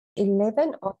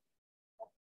11 of.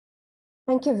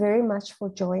 Thank you very much for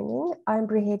joining. I'm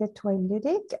Brigida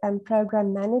Toy-Ludik. I'm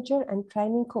Program Manager and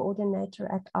Training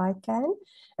Coordinator at ICAN,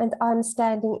 and I'm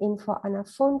standing in for Anna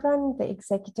Fondran, the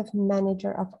Executive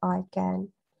Manager of ICAN.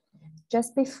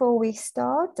 Just before we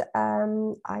start,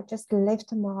 I just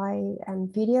left my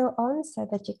video on so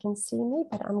that you can see me,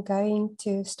 but I'm going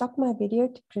to stop my video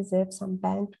to preserve some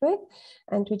bandwidth,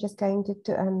 and we're just going to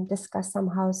discuss some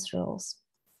house rules.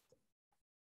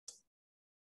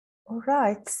 All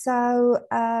right, so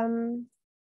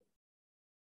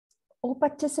all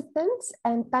participants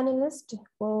and panelists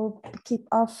will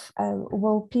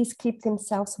please keep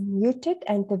themselves muted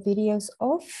and the videos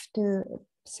off to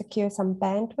secure some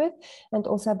bandwidth, and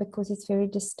also because it's very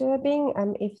disturbing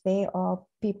if there are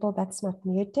people that's not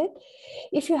muted.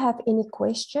 If you have any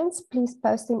questions, please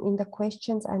post them in the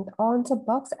questions and answer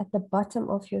box at the bottom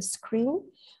of your screen.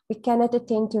 We cannot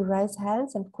attend to raise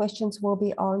hands, and questions will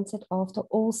be answered after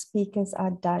all speakers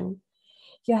are done.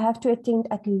 You have to attend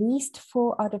at least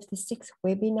 4 out of the 6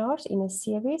 webinars in a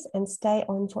series and stay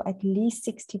on for at least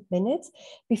 60 minutes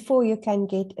before you can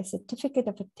get a certificate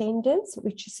of attendance,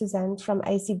 which Suzanne from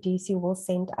ACDC will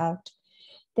send out.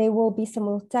 There will be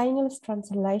simultaneous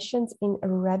translations in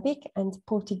Arabic and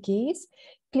Portuguese.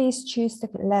 Please choose the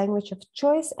language of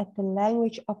choice at the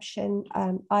language option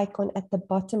icon at the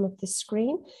bottom of the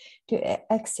screen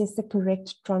to access the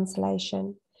correct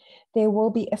translation. There will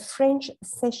be a French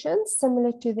session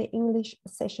similar to the English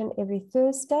session every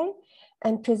Thursday,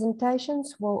 and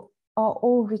presentations are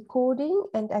all recording,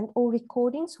 and all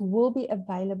recordings will be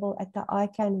available at the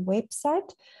ICAN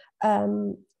website,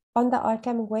 on the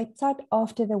ICAN website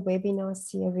after the webinar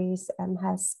series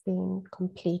has been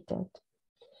completed.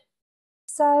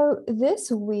 So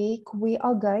this week, we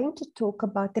are going to talk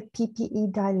about the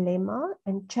PPE dilemma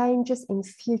and changes in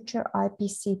future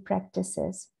IPC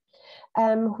practices.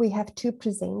 We have 2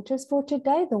 presenters for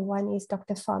today. The one is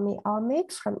Dr. Fahmi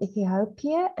Ahmed from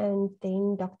Ethiopia, and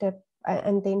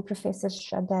then Professor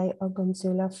Shade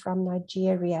Ogunzula from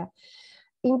Nigeria.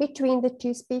 In between the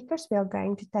 2 speakers, we are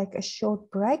going to take a short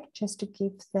break just to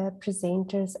give the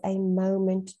presenters a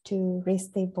moment to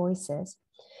rest their voices.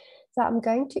 So I'm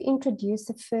going to introduce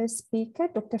the first speaker,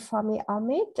 Dr. Fahmi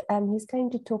Ahmed. He's going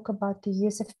to talk about the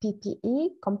use of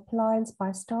PPE, compliance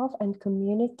by staff and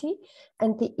community,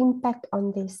 and the impact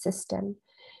on their system.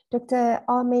 Dr.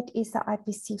 Ahmed is the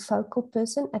IPC focal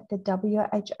person at the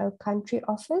WHO country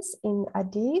office in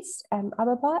Addis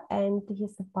Ababa, and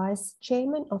he's the vice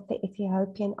chairman of the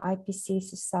Ethiopian IPC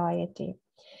Society.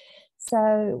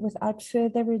 So without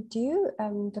further ado,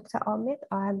 Dr. Ahmed,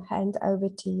 I'll hand over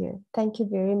to you. Thank you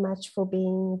very much for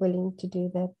being willing to do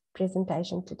the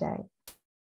presentation today.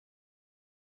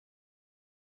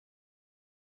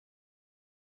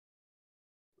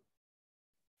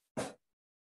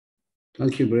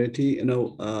 Thank you, Brady.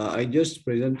 I just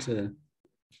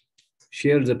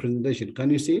share the presentation.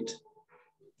 Can you see it?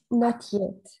 Not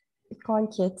yet. I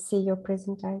can't yet see your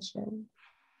presentation.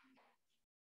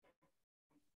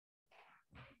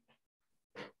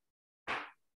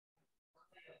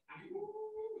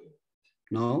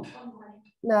 No?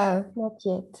 No, not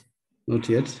yet. Not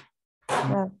yet?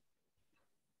 No.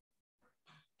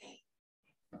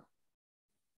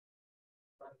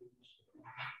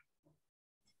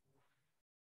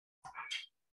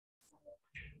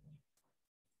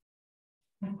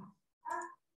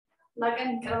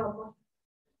 Okay.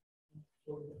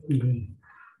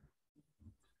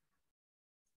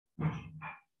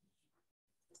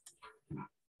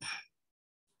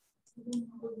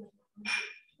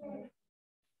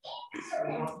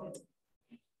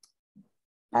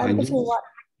 If you want,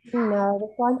 no, we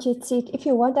can't yet see it. If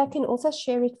you want, I can also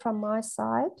share it from my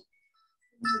side.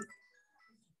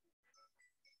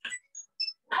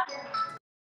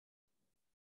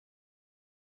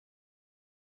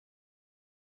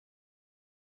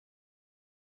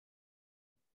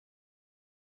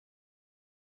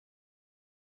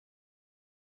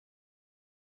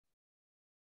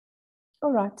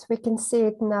 All right, we can see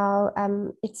it now.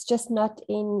 It's just not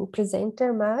in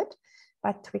presenter mode,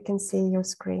 but we can see your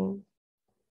screen.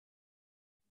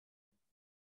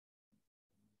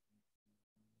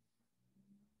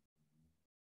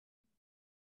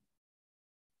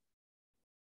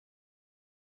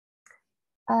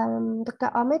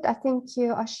 Dr. Ahmed, I think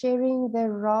you are sharing the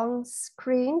wrong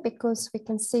screen because we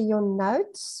can see your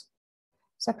notes.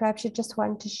 So perhaps you just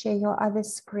want to share your other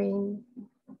screen.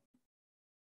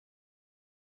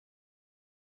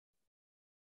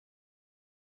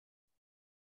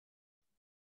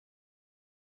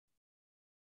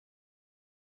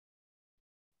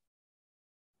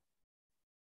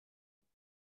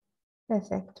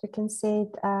 Perfect. We can see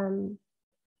it.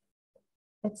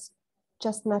 It's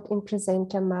just not in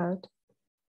presenter mode.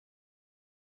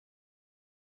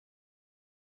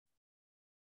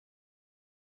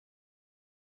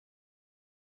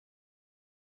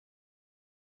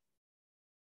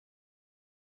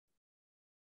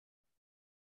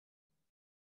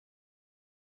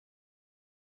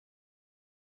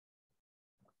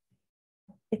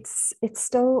 It's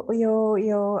still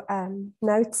your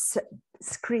notes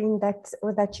screen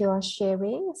that you are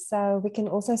sharing, so we can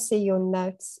also see your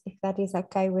notes if that is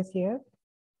okay with you.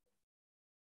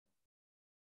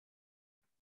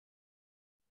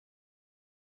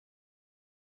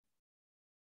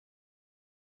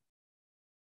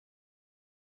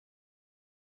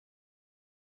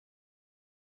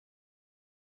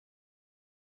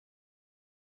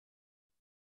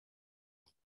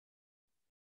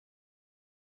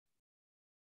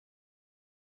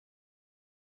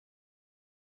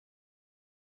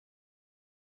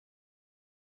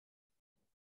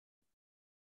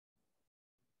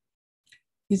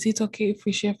 Is it okay if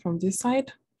we share from this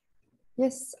side?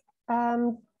 Yes,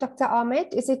 Dr.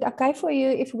 Ahmed, is it okay for you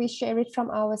if we share it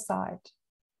from our side?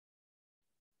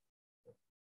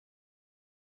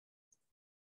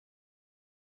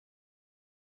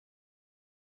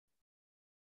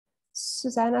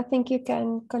 Suzanne, I think you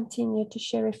can continue to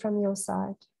share it from your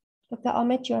side. Dr.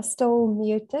 Ahmed, you are still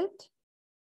muted.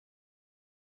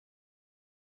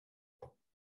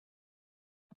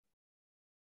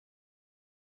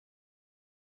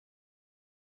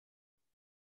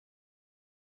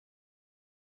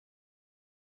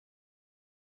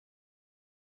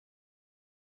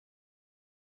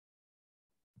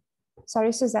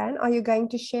 Sorry, Suzanne, are you going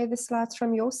to share the slides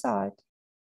from your side?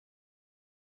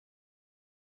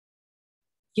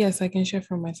 Yes, I can share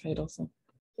from my side also.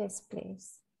 Yes,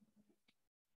 please.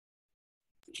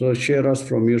 So share us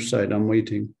from your side. I'm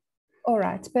waiting. All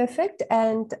right, perfect.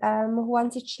 And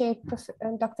once it's shared,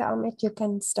 Dr. Ahmed, you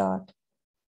can start.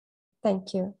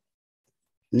 Thank you.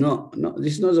 No,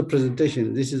 this is not a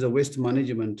presentation. This is a waste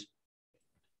management.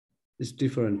 It's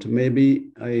different.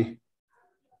 Maybe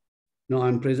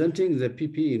I'm presenting the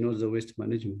PPE, not the waste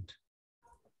management.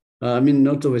 I mean,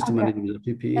 not the waste management,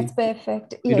 the PPE. That's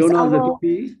perfect. You don't have the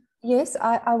PPE? Yes,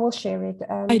 I will share it.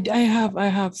 I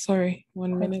have, sorry,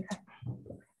 1 minute.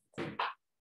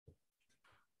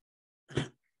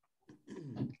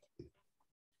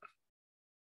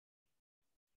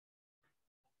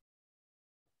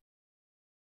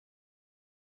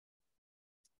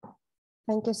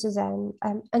 Thank you, Suzanne.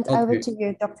 And over to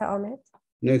you, Dr. Ahmed.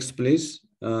 Next, please.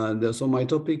 So my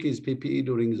topic is PPE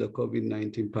during the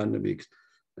COVID-19 pandemic,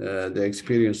 the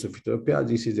experience of Ethiopia.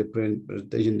 This is a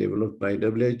presentation developed by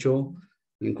WHO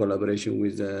in collaboration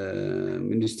with the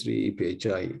Ministry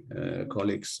EPHI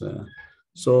colleagues.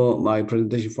 So my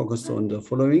presentation focused on the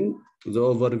following: the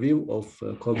overview of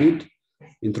COVID,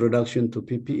 introduction to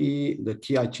PPE, the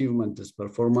key achievements,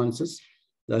 performances.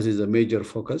 That is a major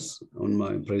focus on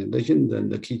my presentation. Then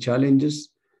the key challenges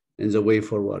and the way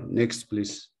forward. Next,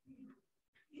 please.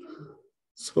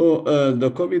 So the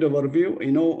COVID overview,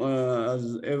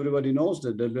 as everybody knows,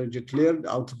 the WHO declared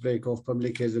outbreak of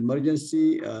public health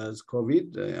emergency as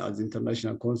COVID as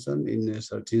international concern in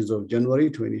 13th of January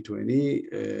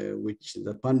 2020, which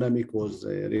the pandemic was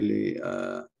really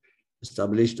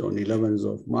established on 11th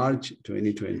of March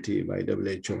 2020 by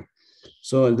WHO.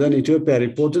 So then Ethiopia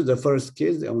reported the first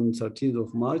case on 13th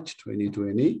of March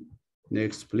 2020.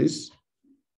 Next, please.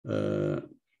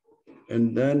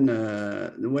 And then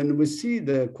when we see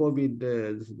the COVID,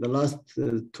 the last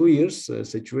 2 years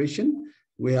situation,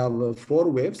 we have 4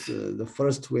 waves. The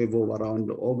first wave of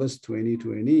around August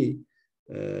 2020,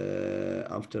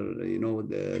 after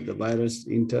the virus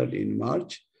entered in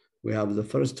March, we have the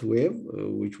first wave,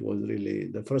 which was really,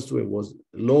 the first wave was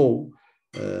low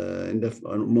and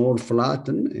more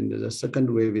flattened, and the second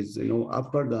wave is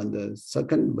upper than the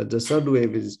second, but the third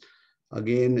wave is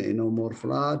again more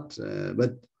flat,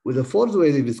 but with the fourth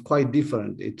wave, it is quite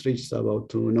different. It reached about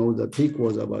the peak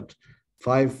was about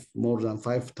more than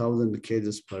 5,000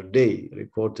 cases per day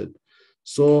reported.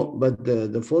 So, but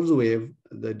the fourth wave,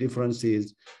 the difference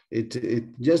is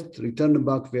it just returned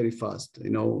back very fast.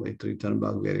 It returned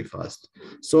back very fast.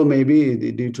 So maybe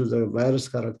due to the virus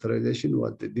characterization,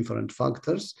 what the different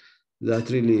factors that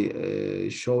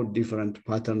really showed different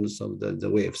patterns of the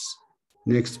waves.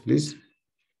 Next, please.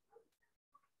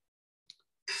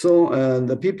 So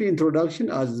the PPE introduction,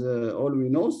 as all we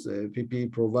know,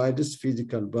 PPE provides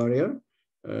physical barrier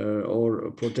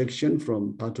or protection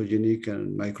from pathogenic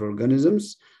and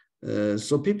microorganisms.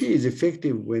 So PPE is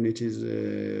effective when it is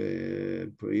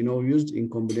used in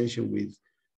combination with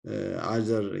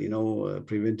other,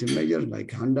 preventive measures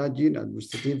like hand hygiene,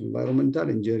 administrative, environmental,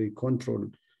 injury control,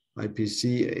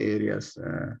 IPC areas.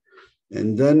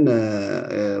 And then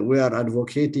we are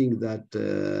advocating that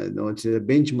it's a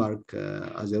benchmark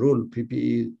as a rule,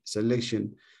 PPE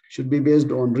selection should be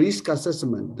based on risk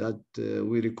assessment that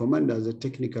we recommend as a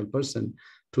technical person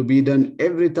to be done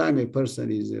every time a person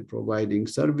is providing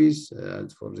service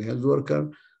for the health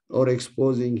worker or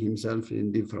exposing himself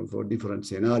for different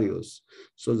scenarios.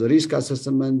 So the risk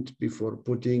assessment before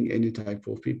putting any type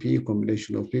of PPE,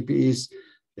 combination of PPEs,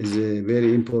 is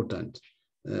very important.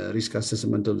 Risk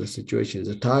assessment of the situation,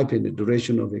 the type and the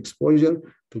duration of exposure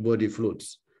to body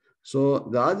fluids. So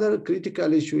the other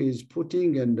critical issue is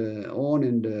putting on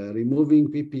and removing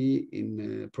PPE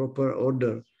in proper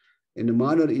order in a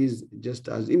manner is just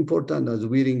as important as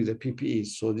wearing the PPE.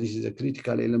 So this is a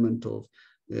critical element of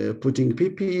putting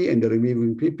PPE and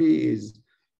removing PPE is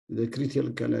the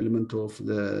critical element of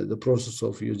the process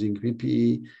of using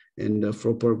PPE and the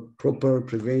proper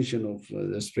prevention of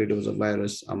the spread of the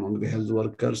virus among the health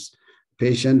workers,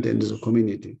 patient, and the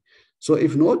community. So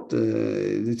if not,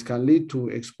 this can lead to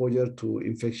exposure to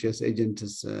infectious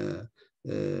agents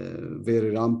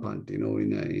very rampant,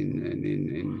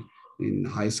 in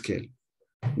high scale.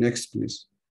 Next, please.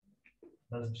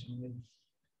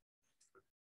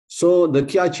 So the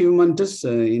key achievements for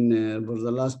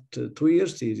the last 2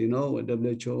 years is,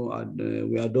 WHO,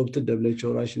 we adopted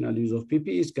WHO rational use of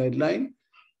PPEs guideline,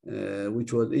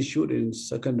 which was issued in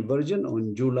second version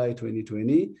on July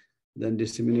 2020, then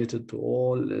disseminated to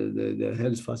all the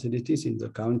health facilities in the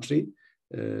country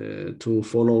to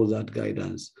follow that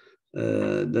guidance.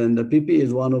 Then the PPE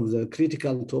is one of the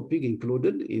critical topics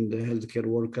included in the healthcare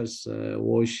workers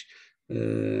WASH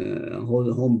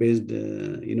home-based,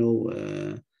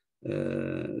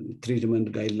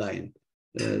 treatment guideline,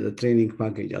 the training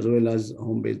package, as well as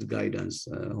home-based guidance,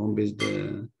 home-based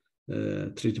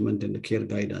treatment and care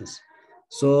guidance.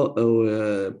 So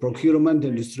procurement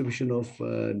and distribution of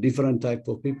different type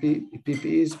of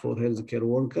PPEs for healthcare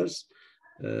workers,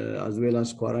 as well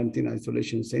as quarantine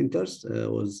isolation centers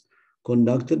was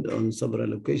conducted on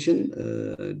several occasions.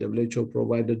 WHO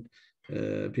provided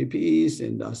PPEs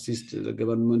and assist the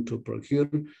government to procure.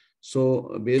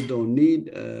 So based on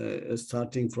need,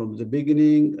 starting from the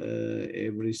beginning,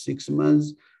 every 6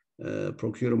 months,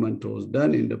 procurement was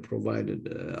done and provided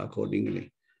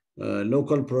accordingly.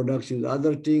 Local production,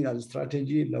 other thing as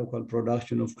strategy, local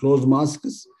production of cloth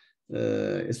masks,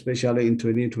 especially in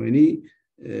 2020,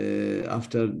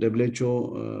 after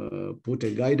WHO put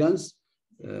a guidance,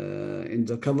 in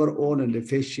the coverall and the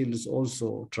face shields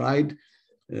also tried.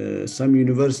 Some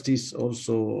universities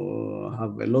also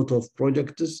have a lot of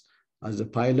projects as a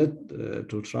pilot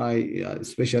to try,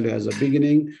 especially as a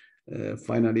beginning.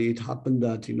 Finally, it happened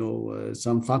that,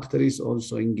 some factories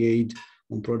also engaged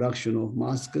on production of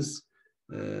masks,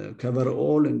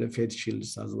 coverall, and the face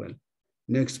shields as well.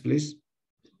 Next, please.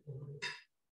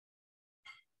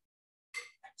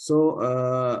 So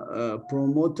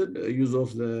promoted use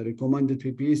of the recommended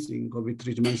PPEs in COVID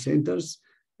treatment centers.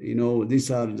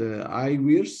 These are the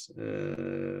eyewears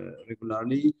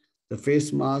regularly, the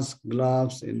face mask,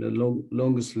 gloves, and the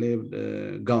long-sleeved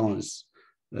gowns.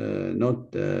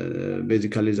 Not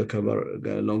basically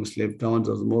the long-sleeved gowns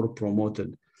was more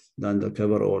promoted than the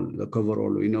coverall. The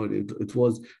coverall,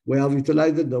 we have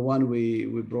utilized the one we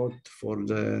brought for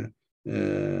the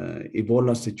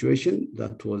Ebola situation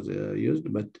that was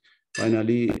used, but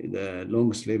finally the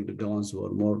long-sleeved gowns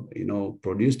were more,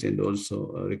 produced and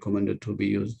also recommended to be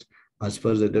used as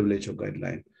per the WHO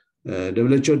guideline.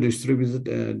 WHO distributed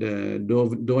the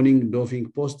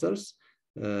doffing posters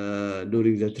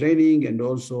during the training, and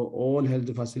also all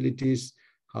health facilities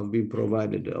have been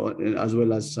provided, as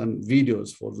well as some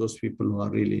videos for those people who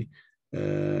are really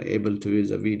able to use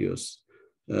the videos.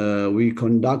 We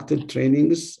conducted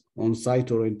trainings, on-site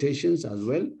orientations as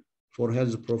well for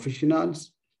health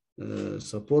professionals,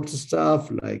 support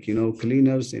staff like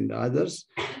cleaners and others,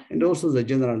 and also the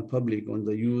general public on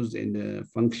the use and the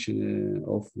function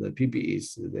of the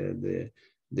PPEs,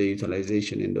 the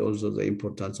utilization, and also the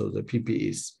importance of the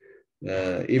PPEs.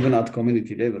 Even at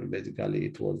community level, basically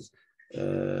it was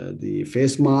the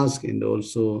face mask and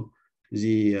also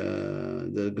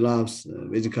the gloves.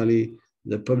 Basically,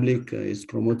 the public is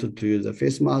promoted to use the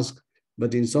face mask,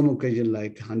 but in some occasions,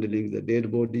 like handling the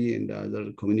dead body and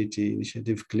other community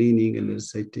initiative, cleaning and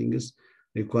such things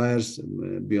requires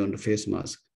beyond the face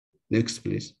mask. Next,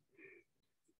 please.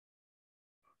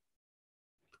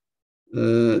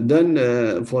 Then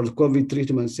for COVID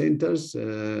treatment centers,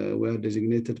 were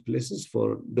designated places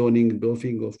for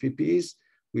doffing of PPEs.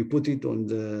 We put it on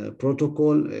the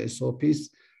protocol SOPs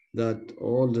that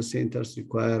all the centers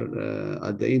require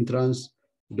at the entrance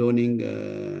donning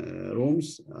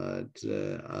rooms, on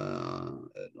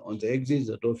the exit,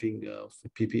 the doffing of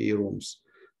PPE rooms.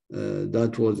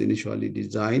 That was initially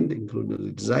designed, included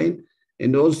the design.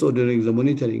 And also during the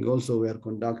monitoring, also we are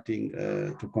conducting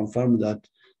to confirm that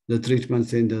the treatment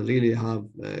center really have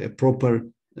proper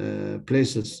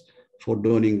places for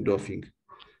donning, doffing.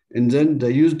 And then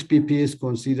the used PPE is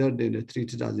considered and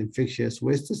treated as infectious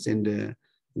wastes, and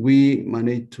we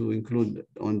managed to include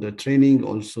on the training,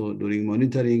 also during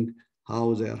monitoring,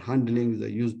 how they are handling the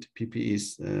used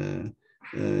PPEs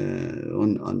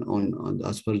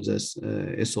as per this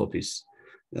SOPs.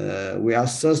 We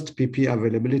assessed PPE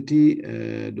availability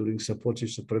during supportive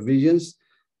supervisions,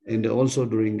 and also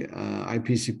during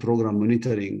IPC program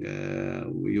monitoring.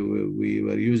 We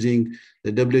were using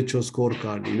the WHO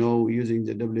scorecard, using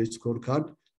the WHO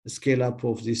scorecard, the scale up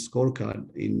of this scorecard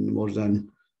in more than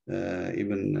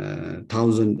around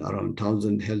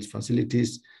 1,000 health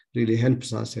facilities really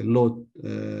helps us a lot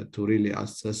to really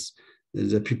assess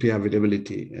the PPE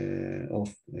availability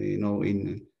of,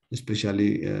 in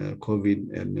especially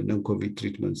COVID and non-COVID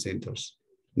treatment centers.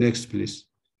 Next, please.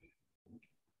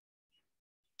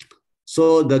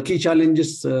 So the key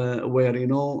challenges were,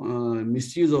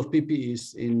 misuse of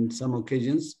PPEs in some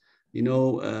occasions.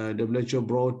 WHO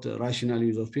brought rational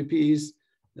use of PPEs.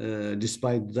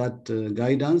 Despite that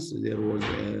guidance, there was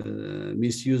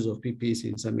misuse of PPEs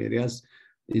in some areas.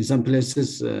 In some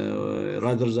places,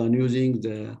 rather than using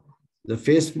the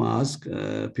face mask,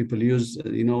 people use,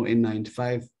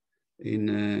 N95 in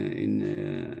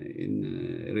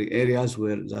areas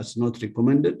where that's not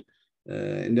recommended.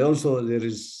 And also there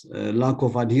is a lack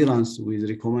of adherence with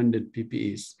recommended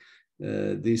PPEs.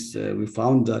 We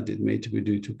found that it may be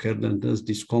due to carelessness,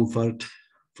 discomfort,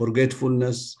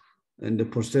 forgetfulness, and the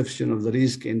perception of the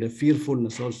risk, and the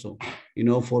fearfulness also.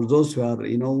 For those who are,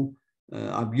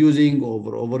 abusing or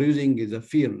overusing is a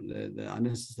fear, the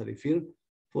unnecessary fear.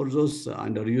 For those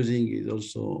underusing is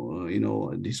also,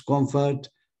 discomfort,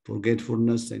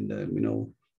 forgetfulness, and,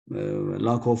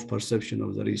 lack of perception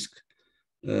of the risk.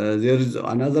 There is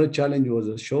another challenge was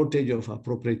a shortage of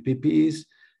appropriate PPEs.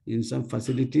 In some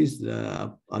facilities,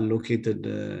 the allocated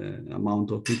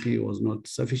amount of PPE was not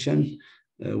sufficient,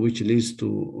 which leads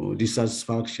to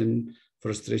dissatisfaction,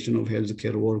 frustration of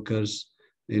healthcare workers,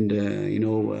 and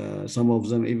some of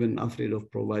them even afraid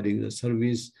of providing the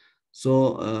service.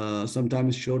 So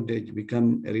sometimes shortage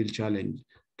become a real challenge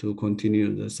to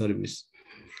continue the service.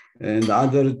 And the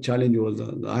other challenge was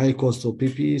the high cost of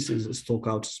PPEs is stock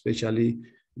out, especially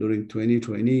during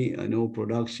 2020. I know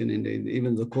production and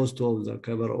even the cost of the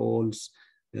coveralls,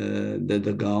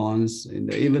 the gowns,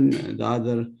 and even the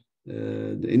other.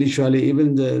 Initially,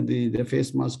 even the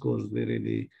face mask was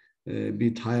really a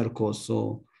bit higher cost,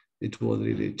 so it was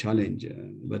really a challenge.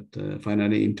 But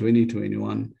finally, in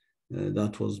 2021,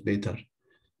 that was better.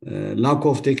 Lack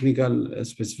of technical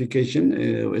specification,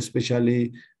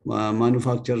 especially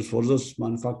manufacturers, for those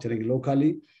manufacturing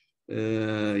locally,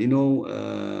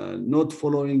 not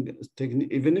following,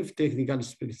 even if technical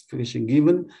specification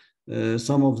given,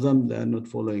 some of them they are not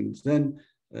following. Then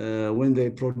when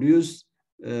they produce,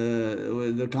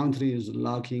 the country is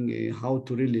lacking how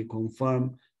to really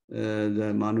confirm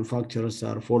the manufacturers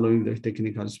are following the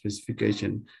technical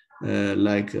specification.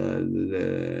 Like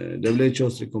the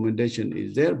WHO's recommendation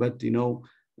is there, but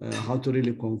how to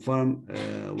really confirm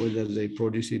whether they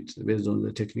produce it based on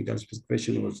the technical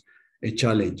specification was a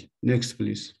challenge. Next,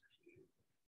 please.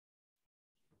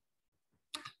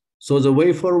 So the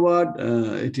way forward,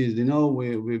 it is,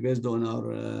 we based on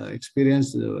our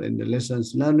experience and the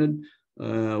lessons learned,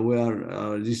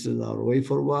 this is our way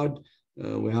forward.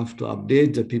 We have to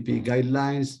update the PPE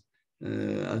guidelines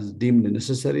as deemed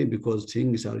necessary, because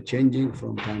things are changing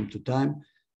from time to time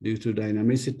due to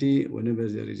dynamicity. Whenever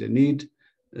there is a need,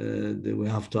 we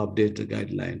have to update the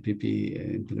guideline,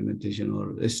 PPE implementation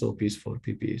or SOPs for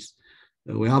PPEs.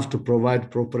 We have to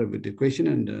provide proper education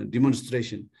and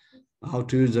demonstration. How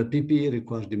to use the PPE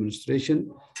requires demonstration,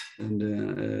 and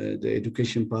the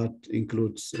education part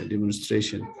includes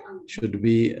demonstration. Should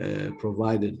be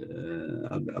provided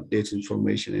updated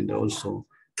information, and also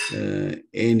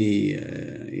any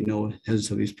health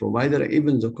service provider,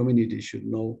 even the community should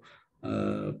know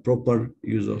proper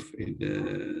use of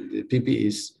the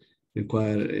PPEs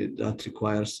that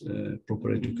requires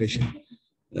proper education.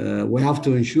 We have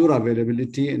to ensure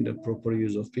availability and the proper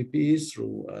use of PPEs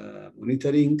through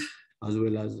monitoring, as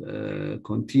well as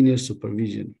continuous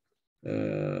supervision.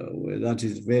 That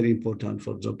is very important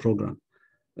for the program.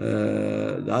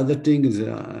 The other thing is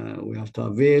we have to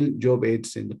avail job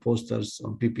aids and the posters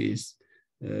on PPEs.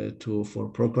 for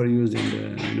proper use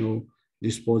and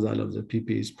disposal of the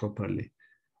PPEs properly.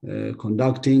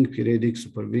 Conducting periodic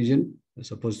supervision,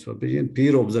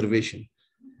 peer observation.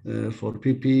 For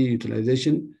PPE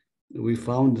utilization, we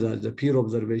found that the peer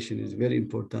observation is very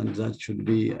important. That should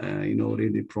be,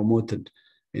 really promoted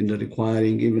in the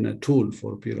requiring even a tool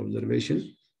for peer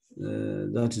observation.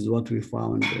 That is what we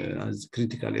found as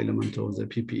critical element of the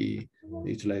PPE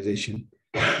utilization.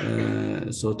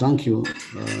 So thank you.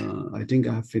 I think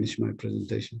I have finished my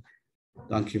presentation.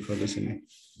 Thank you for listening.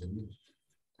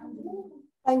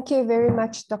 Thank you very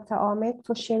much, Dr. Ahmed,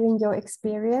 for sharing your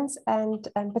experience and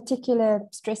particular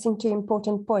stressing two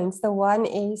important points. The one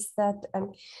is that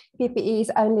PPE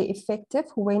is only effective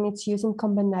when it's used in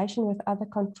combination with other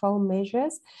control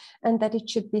measures, and that it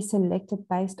should be selected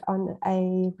based on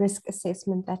a risk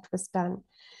assessment that was done.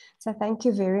 So thank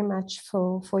you very much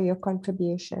for your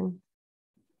contribution.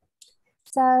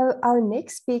 So our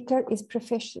next speaker is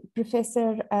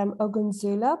Professor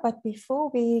Ogunzula, but before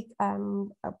we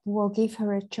will give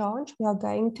her a chance, we are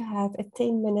going to have a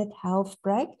 10-minute health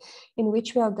break in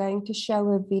which we are going to show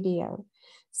a video.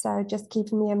 So just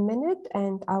give me a minute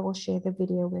and I will share the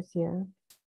video with you.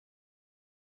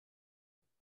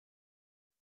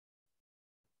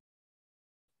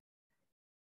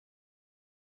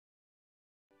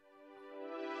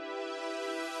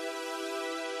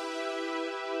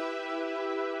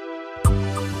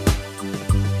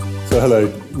 So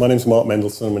hello, my name is Mark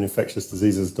Mendelson. I'm an infectious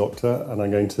diseases doctor,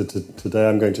 and today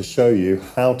I'm going to show you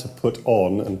how to put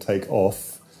on and take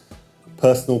off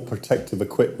personal protective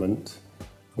equipment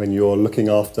when you're looking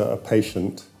after a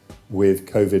patient with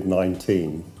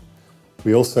COVID-19.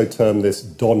 We also term this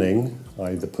donning,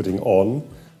 either putting on,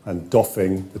 and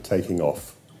doffing, the taking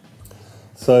off.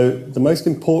 So the most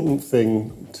important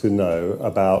thing to know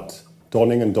about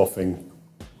donning and doffing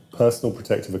personal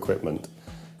protective equipment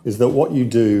is that what you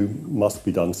do must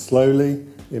be done slowly,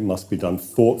 it must be done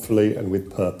thoughtfully and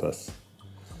with purpose.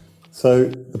 So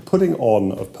the putting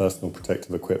on of personal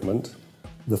protective equipment,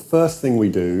 the first thing we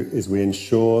do is we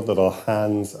ensure that our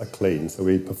hands are clean. So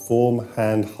we perform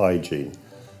hand hygiene.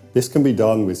 This can be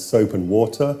done with soap and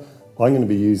water. I'm going to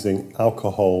be using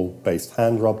alcohol-based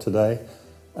hand rub today.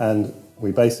 And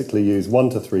we basically use 1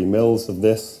 to 3 mils of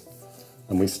this.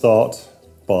 And we start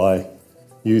by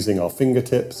using our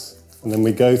fingertips, and then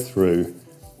we go through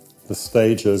the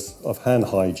stages of hand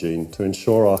hygiene to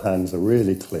ensure our hands are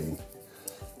really clean.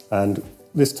 And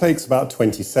this takes about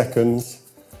 20 seconds.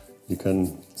 You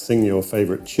can sing your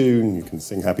favorite tune, you can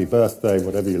sing happy birthday,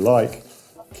 whatever you like.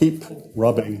 Keep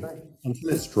rubbing until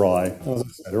it's dry, as I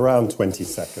said, around 20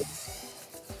 seconds.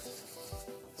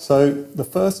 So the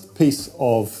first piece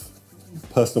of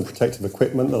personal protective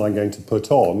equipment that I'm going to put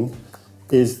on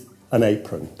is an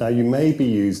apron. Now you may be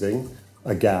using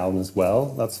a gown as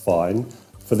well, that's fine.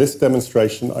 For this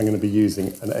demonstration, I'm going to be using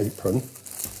an apron.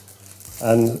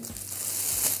 And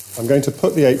I'm going to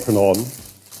put the apron on.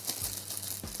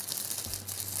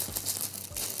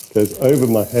 It goes over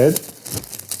my head.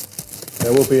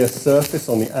 There will be a surface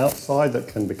on the outside that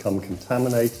can become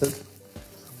contaminated.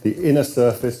 The inner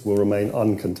surface will remain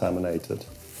uncontaminated.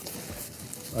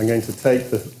 I'm going to take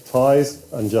the ties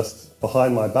and just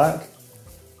behind my back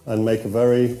and make a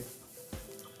very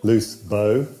loose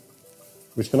bow,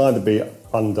 which can either be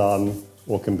undone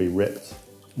or can be ripped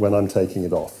when I'm taking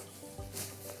it off.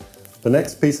 The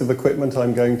next piece of equipment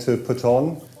I'm going to put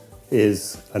on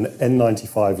is an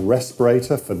N95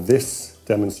 respirator for this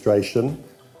demonstration.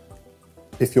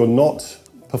 If you're not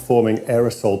performing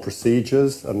aerosol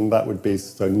procedures, and that would be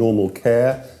so normal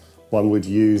care, one would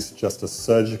use just a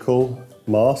surgical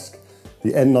mask.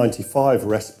 The N95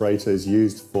 respirator is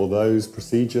used for those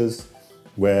procedures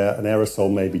where an aerosol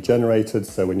may be generated,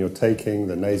 so when you're taking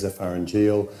the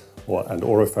nasopharyngeal and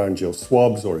oropharyngeal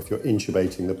swabs, or if you're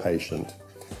intubating the patient.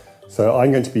 So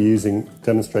I'm going to be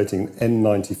demonstrating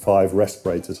N95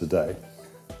 respirator today.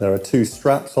 There are 2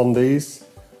 straps on these,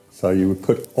 so you would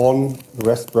put on the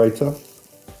respirator.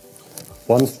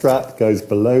 One strap goes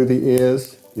below the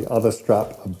ears, the other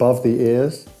strap above the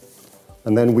ears,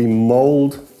 and then we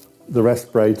mold the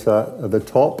respirator. At the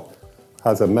top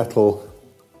has a metal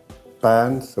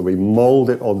band, so we mold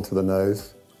it onto the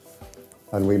nose,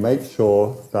 and we make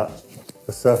sure that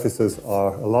the surfaces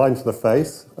are aligned to the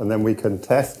face, and then we can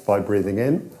test by breathing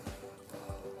in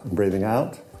and breathing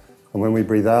out. And when we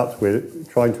breathe out, we're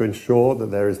trying to ensure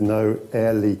that there is no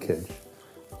air leakage.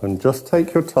 And just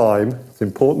take your time. It's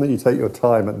important that you take your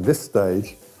time at this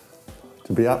stage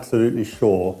to be absolutely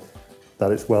sure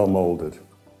that it's well molded.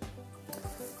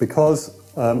 Because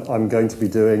I'm going to be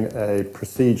doing a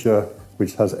procedure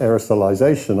which has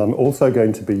aerosolization, I'm also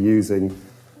going to be using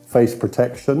face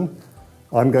protection.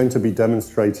 I'm going to be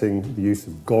demonstrating the use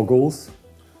of goggles.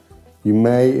 You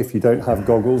may, if you don't have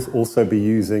goggles, also be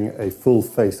using a full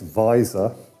face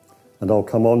visor, and I'll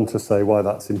come on to say why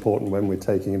that's important when we're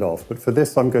taking it off. But for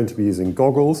this, I'm going to be using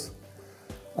goggles,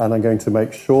 and I'm going to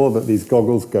make sure that these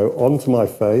goggles go onto my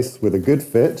face with a good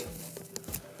fit.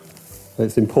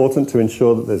 It's important to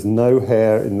ensure that there's no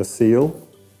hair in the seal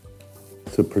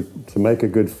to make a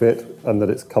good fit and that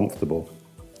it's comfortable.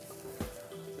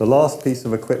 The last piece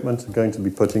of equipment I'm going to be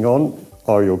putting on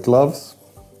are your gloves.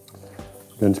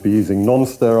 I'm going to be using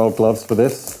non-sterile gloves for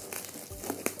this.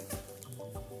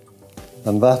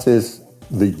 And that is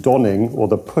the donning or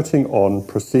the putting on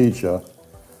procedure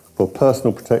for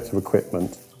personal protective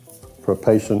equipment for a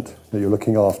patient that you're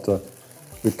looking after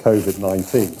with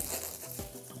COVID-19.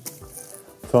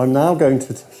 So I'm now going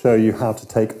to show you how to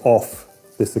take off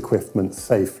this equipment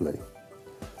safely.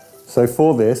 So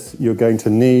for this, you're going to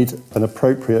need an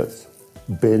appropriate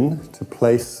bin to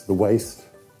place the waste.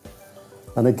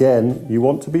 And again, you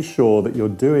want to be sure that you're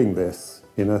doing this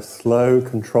in a slow,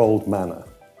 controlled manner.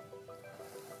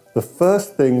 The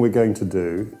first thing we're going to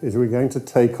do is we're going to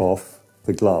take off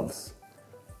the gloves.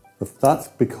 That's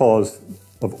because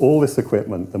of all this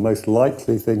equipment, the most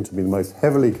likely thing to be the most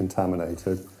heavily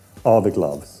contaminated are the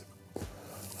gloves.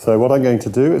 So what I'm going to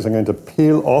do is I'm going to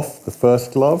peel off the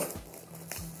first glove,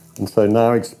 and so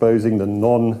now exposing the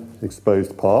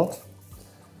non-exposed part.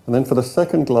 And then for the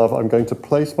second glove, I'm going to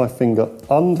place my finger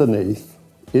underneath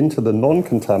into the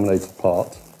non-contaminated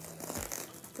part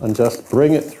and just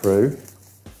bring it through.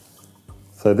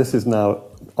 So this is now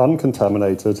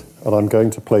uncontaminated, and I'm going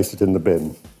to place it in the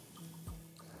bin.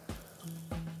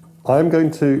 I'm going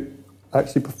to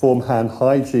actually perform hand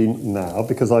hygiene now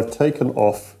because I've taken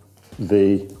off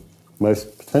the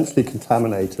most potentially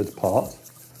contaminated part.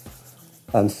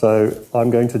 And so I'm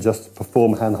going to just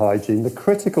perform hand hygiene. The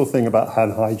critical thing about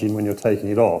hand hygiene when you're taking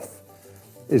it off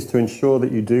is to ensure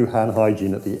that you do hand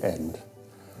hygiene at the end.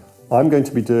 I'm going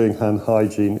to be doing hand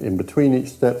hygiene in between each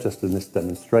step, just in this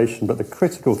demonstration, but the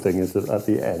critical thing is that at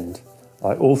the end,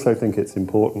 I also think it's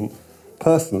important,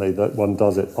 personally, that one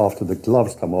does it after the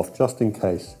gloves come off, just in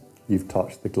case you've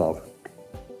touched the glove.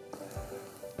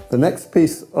 The next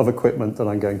piece of equipment that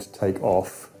I'm going to take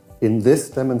off in this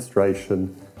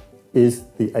demonstration is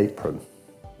the apron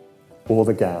or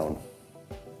the gown.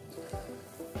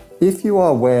 If you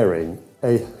are wearing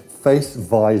a face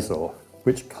visor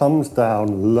which comes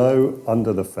down low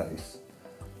under the face,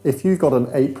 if you've got an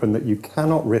apron that you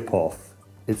cannot rip off,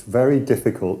 it's very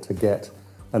difficult to get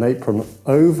an apron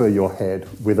over your head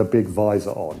with a big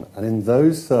visor on. And in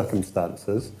those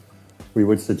circumstances, we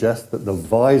would suggest that the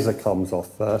visor comes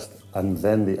off first and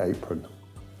then the apron.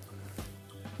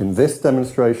 In this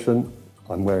demonstration,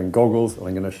 I'm wearing goggles and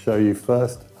I'm going to show you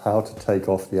first how to take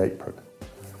off the apron.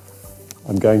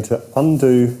 I'm going to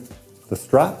undo the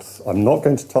straps. I'm not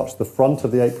going to touch the front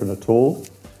of the apron at all.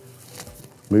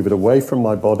 Move it away from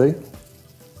my body.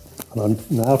 And I'm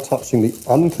now touching the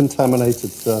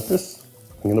uncontaminated surface.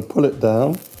 I'm going to pull it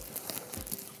down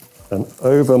and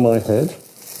over my head.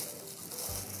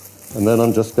 And then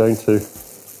I'm just going to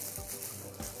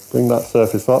bring that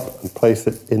surface up and place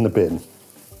it in the bin.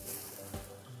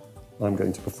 I'm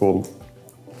going to perform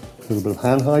a little bit of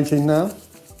hand hygiene now.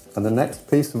 And the next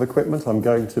piece of equipment I'm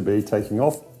going to be taking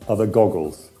off are the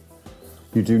goggles.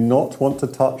 You do not want to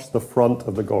touch the front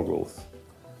of the goggles.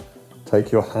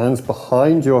 Take your hands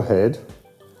behind your head,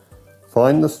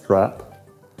 find the strap,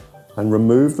 and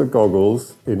remove the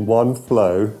goggles in one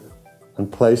flow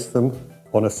and place them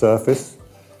on a surface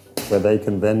where they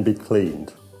can then be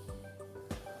cleaned.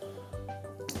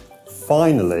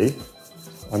 Finally,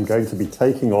 I'm going to be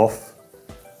taking off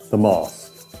the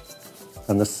mask.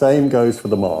 And the same goes for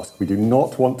the mask. We do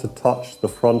not want to touch the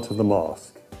front of the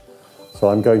mask. So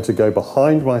I'm going to go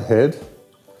behind my head.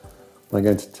 I'm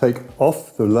going to take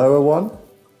off the lower one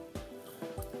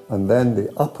and then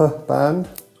the upper band.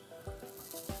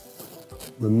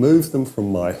 Remove them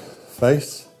from my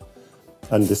face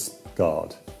and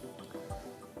discard.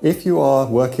 If you are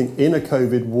working in a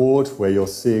COVID ward where you're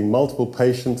seeing multiple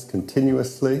patients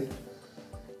continuously,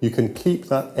 you can keep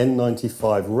that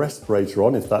N95 respirator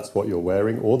on if that's what you're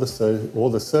wearing, or the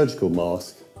surgical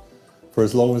mask, for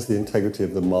as long as the integrity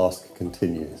of the mask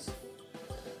continues.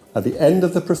 At the end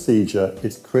of the procedure,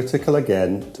 it's critical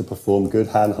again to perform good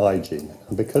hand hygiene.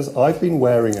 And because I've been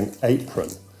wearing an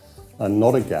apron and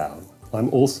not a gown, I'm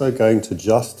also going to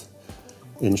just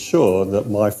ensure that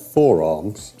my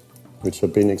forearms, which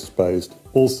have been exposed,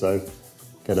 also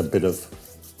get a bit of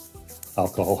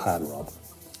alcohol hand rub.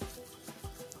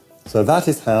 So that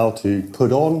is how to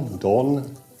put on,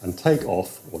 don, and take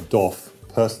off or doff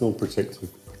personal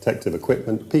protective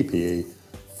equipment, PPE,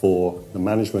 for the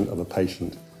management of a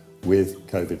patient with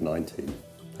COVID-19.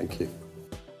 Thank you.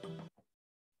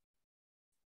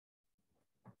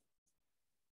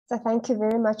 So thank you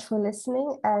very much for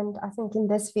listening. And I think in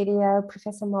this video,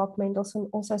 Professor Mark Mendelsohn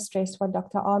also stressed what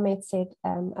Dr. Ahmed said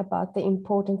about the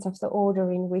importance of the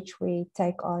order in which we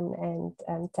take on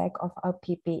and take off our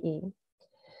PPE.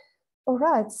 All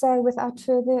right, so without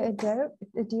further ado,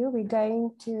 we're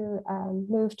going to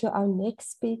move to our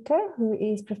next speaker, who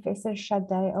is Professor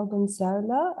Shadai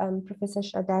Ogunzola. Professor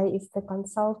Shadai is a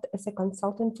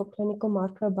consultant for clinical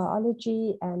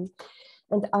microbiology and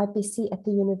IPC at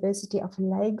the University of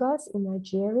Lagos in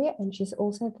Nigeria, and she's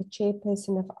also the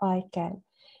chairperson of ICAN.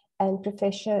 And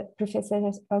Professor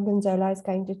Ogunzola is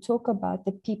going to talk about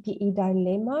the PPE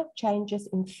dilemma, changes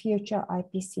in future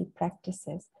IPC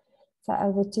practices. So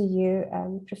over to you,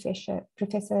 Professor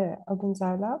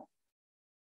Ogunzola.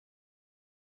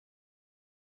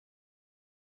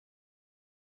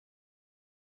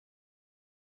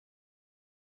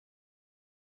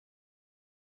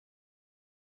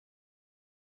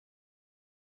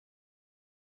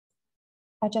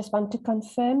 I just want to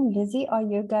confirm, Lizzie, are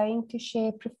you going to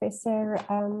share Professor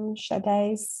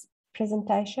Shadai's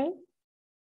presentation?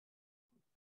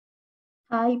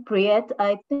 Hi, Priyat.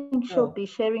 I think she'll be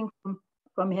sharing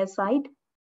from her side.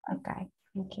 Okay,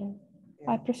 thank you.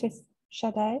 Hi, Professor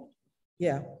Shadai.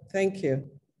 Yeah, thank you.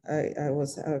 I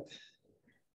was out.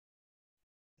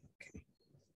 Okay.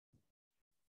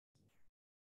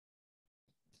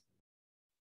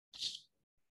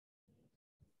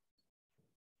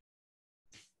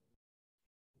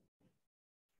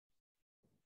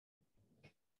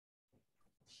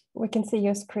 We can see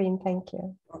your screen, thank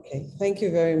you. Okay, thank you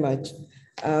very much.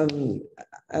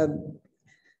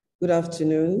 Good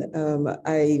afternoon.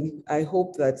 I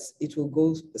hope that it will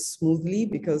go smoothly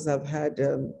because I've had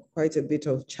quite a bit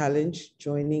of challenge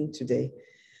joining today.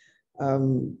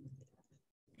 We'll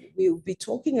be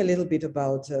talking a little bit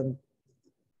about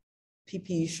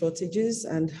PPE shortages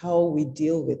and how we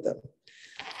deal with them.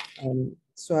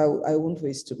 So I won't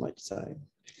waste too much time.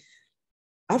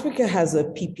 Africa has a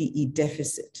PPE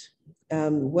deficit.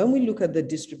 When we look at the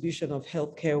distribution of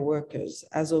healthcare workers,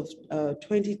 as of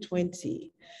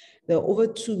 2020, there are over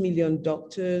 2 million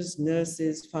doctors,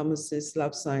 nurses, pharmacists,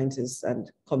 lab scientists,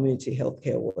 and community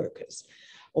healthcare workers,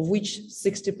 of which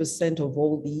 60% of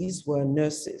all these were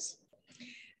nurses.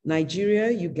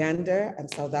 Nigeria, Uganda, and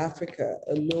South Africa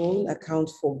alone account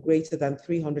for greater than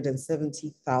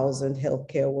 370,000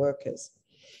 healthcare workers.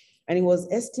 And it was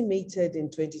estimated in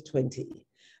 2020,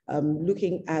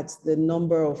 looking at the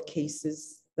number of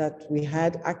cases that we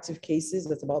had, active cases,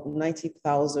 that's about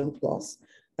 90,000 plus,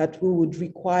 that we would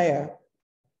require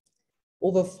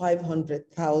over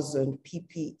 500,000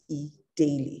 PPE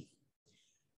daily.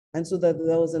 And so that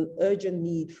there was an urgent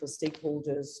need for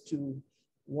stakeholders to,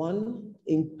 one,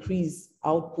 increase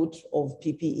output of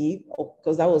PPE,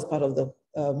 because that was part of the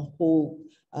whole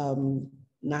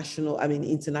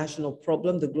international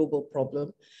problem, the global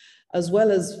problem, as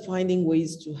well as finding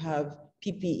ways to have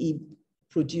PPE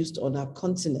produced on our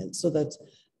continent so that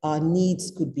our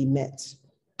needs could be met.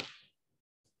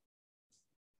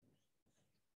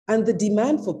 And the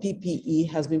demand for PPE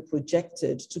has been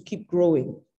projected to keep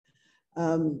growing.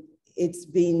 It's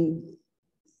been,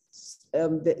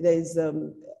 there's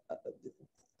that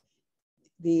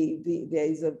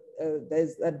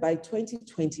by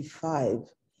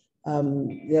 2025,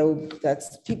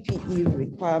 that's PPE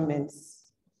requirements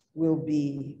will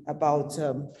be about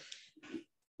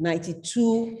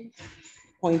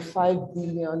 $92.5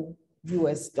 billion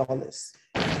US.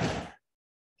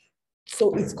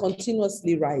 So it's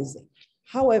continuously rising.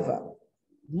 However,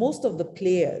 most of the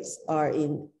players are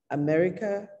in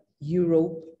America,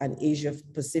 Europe, and Asia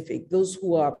Pacific, those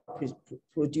who are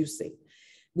producing.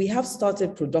 We have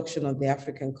started production on the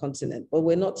African continent, but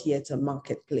we're not yet a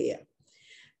market player.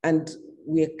 And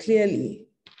we're clearly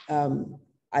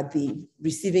at the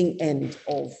receiving end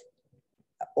of,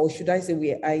 or should I say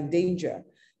we are in danger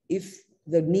if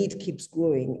the need keeps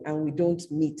growing and we don't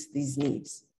meet these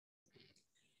needs.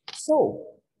 So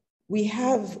we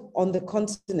have on the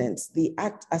continent, the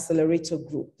ACT Accelerator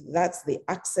Group, that's the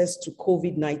Access to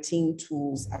COVID-19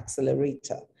 Tools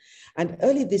Accelerator. And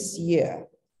early this year,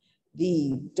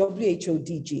 the WHO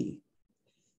DG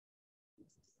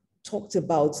talked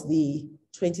about the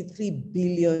 $23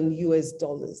 billion US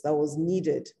that was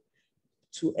needed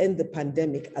to end the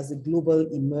pandemic as a global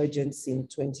emergency in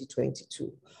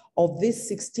 2022. Of this,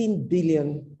 16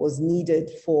 billion was needed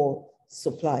for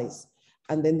supplies,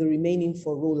 and then the remaining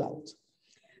for rollout.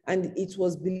 And it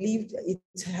was believed, it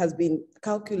has been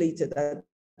calculated that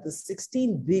the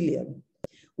 16 billion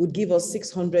would give us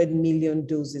 600 million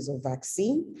doses of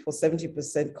vaccine for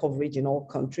 70% coverage in all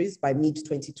countries by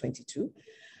mid-2022.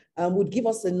 Would give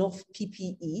us enough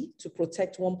PPE to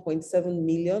protect 1.7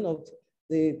 million of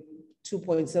the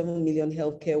 2.7 million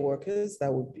healthcare workers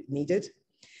that would be needed.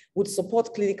 Would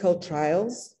support clinical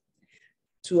trials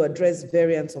to address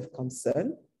variants of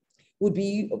concern. Would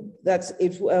be that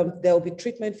if there will be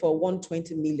treatment for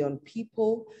 120 million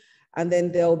people, and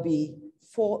then there will be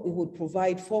it would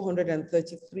provide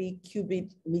 433 cubic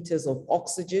meters of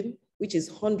oxygen, which is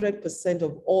 100%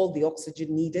 of all the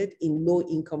oxygen needed in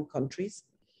low-income countries,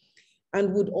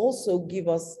 and would also give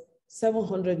us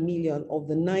 700 million of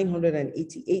the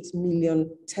 988 million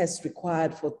tests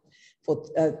required for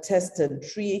test and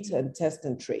treat and test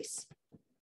and trace.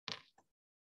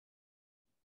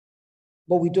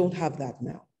 But we don't have that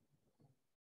now.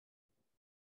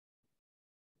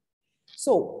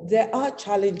 So there are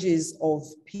challenges of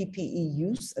PPE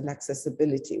use and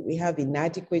accessibility. We have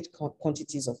inadequate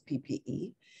quantities of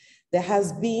PPE. There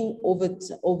has been over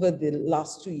the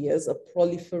last 2 years a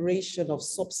proliferation of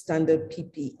substandard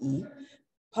PPE,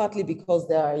 partly because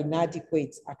there are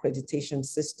inadequate accreditation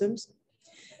systems.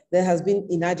 There has been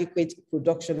inadequate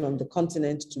production on the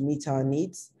continent to meet our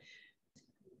needs.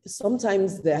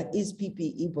 Sometimes there is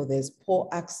PPE, but there's poor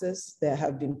access. There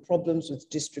have been problems with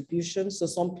distribution. So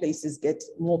some places get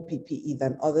more PPE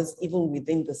than others, even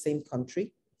within the same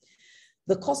country.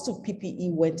 The cost of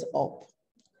PPE went up.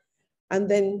 And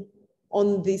then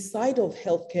on the side of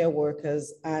healthcare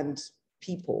workers and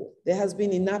people, there has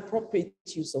been inappropriate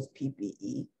use of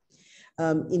PPE,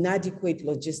 inadequate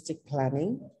logistic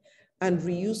planning, and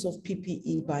reuse of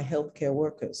PPE by healthcare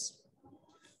workers.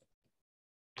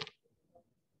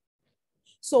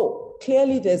 So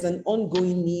clearly there's an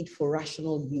ongoing need for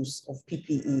rational use of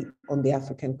PPE on the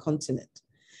African continent.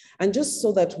 And just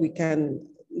so that we can,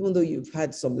 even though you've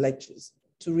had some lectures,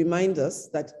 to remind us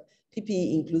that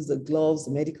PPE includes the gloves,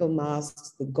 the medical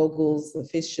masks, the goggles, the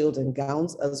face shield and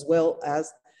gowns, as well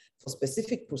as for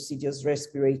specific procedures,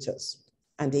 respirators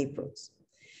and aprons,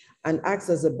 and acts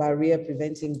as a barrier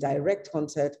preventing direct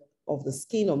contact of the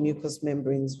skin or mucous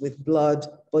membranes with blood,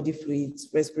 body fluids,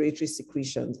 respiratory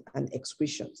secretions, and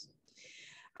excretions.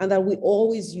 And that we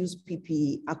always use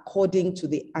PPE according to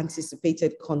the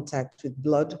anticipated contact with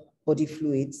blood, body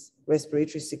fluids,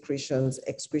 respiratory secretions,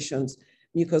 excretions,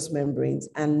 mucous membranes,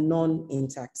 and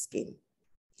non-intact skin.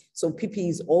 So PPE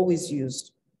is always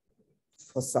used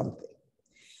for something.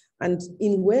 And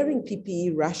in wearing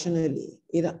PPE rationally,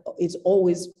 it's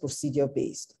always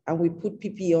procedure-based. And we put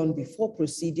PPE on before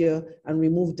procedure and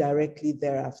remove directly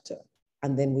thereafter.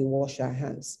 And then we wash our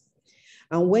hands.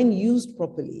 And when used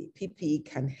properly, PPE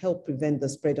can help prevent the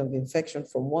spread of infection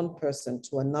from one person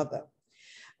to another.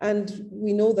 And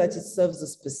we know that it serves a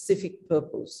specific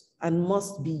purpose and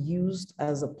must be used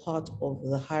as a part of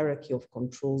the hierarchy of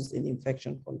controls in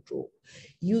infection control.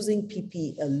 Using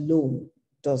PPE alone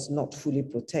does not fully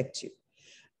protect you.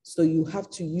 So you have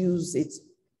to use it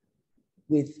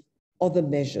with other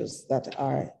measures that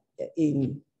are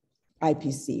in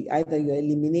IPC. Either you're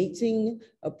eliminating,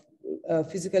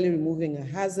 physically removing a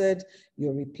hazard,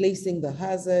 you're replacing the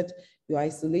hazard, you're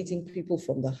isolating people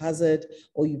from the hazard,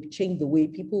 or you change the way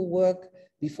people work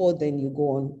before then you go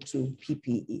on to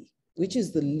PPE, which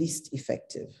is the least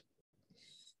effective.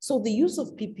 So the use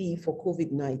of PPE for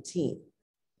COVID-19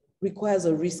 requires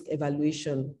a risk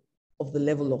evaluation of the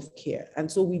level of care.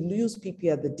 And so we use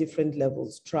PPE at the different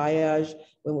levels: triage,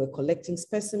 when we're collecting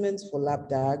specimens for lab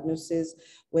diagnosis,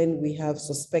 when we have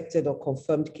suspected or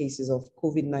confirmed cases of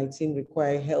COVID-19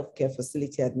 requiring healthcare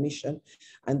facility admission,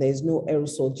 and there is no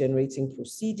aerosol generating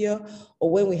procedure, or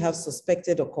when we have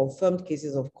suspected or confirmed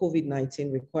cases of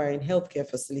COVID-19 requiring healthcare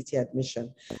facility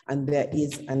admission, and there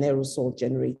is an aerosol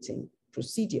generating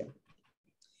procedure.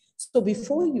 So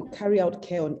before you carry out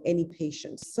care on any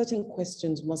patient, certain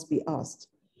questions must be asked.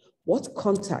 What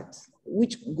contact,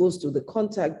 which goes to the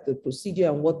contact, the procedure,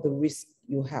 and what the risk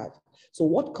you have. So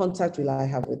what contact will I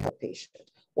have with the patient?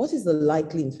 What is the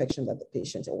likely infection that the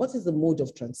patient has? What is the mode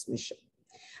of transmission?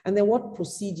 And then what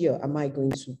procedure am I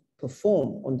going to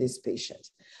perform on this patient?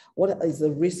 What is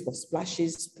the risk of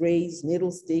splashes, sprays, needle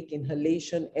stick,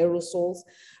 inhalation, aerosols?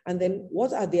 And then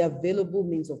what are the available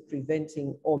means of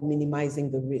preventing or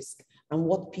minimizing the risk? And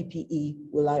what PPE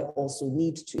will I also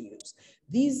need to use?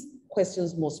 These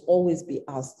questions must always be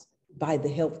asked by the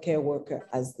healthcare worker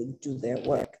as they do their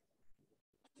work.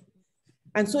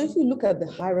 And so if you look at the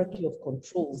hierarchy of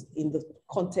controls in the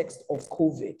context of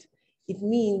COVID, it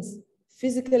means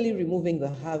physically removing the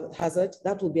hazard.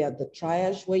 That will be at the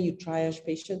triage, where you triage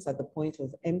patients at the point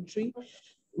of entry.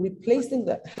 Replacing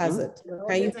the hazard.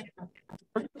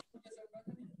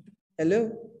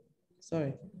 Hello?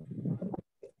 Sorry.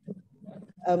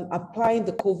 Applying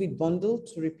the COVID bundle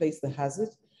to replace the hazard.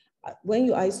 When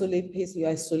you isolate patients, you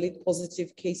isolate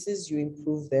positive cases, you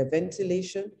improve their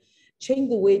ventilation,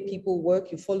 change the way people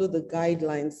work, you follow the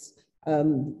guidelines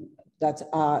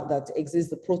that exist,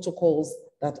 the protocols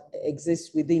that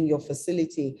exist within your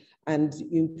facility, and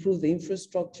you improve the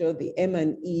infrastructure, the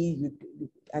M&E,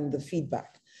 and the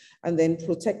feedback. And then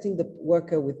protecting the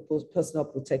worker with personal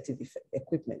protective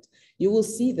equipment. You will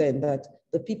see then that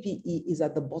the PPE is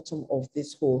at the bottom of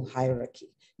this whole hierarchy.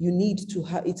 You need to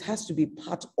have, it has to be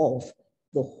part of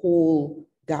the whole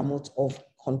gamut of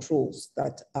controls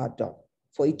that are done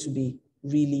for it to be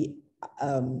really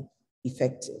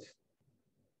effective.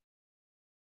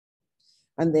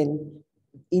 And then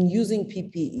in using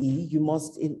PPE, you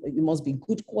must be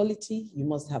good quality, you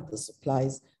must have the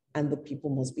supplies, and the people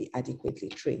must be adequately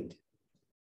trained.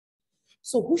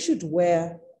 So who should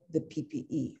wear the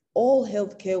PPE? All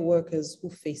healthcare workers who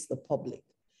face the public.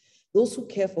 Those who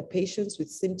care for patients with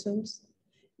symptoms,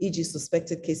 e.g.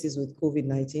 suspected cases with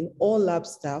COVID-19, all lab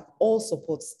staff, all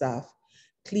support staff,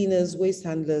 cleaners, waste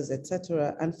handlers,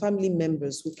 etc., and family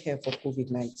members who care for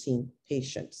COVID-19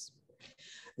 patients.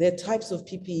 There are types of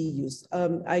PPE use.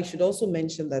 I should also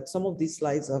mention that some of these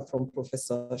slides are from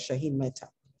Professor Shaheen Mehta.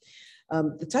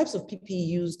 The types of PPE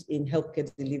used in healthcare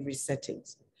delivery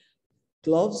settings: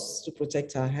 gloves to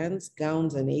protect our hands,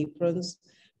 gowns and aprons,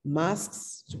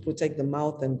 masks to protect the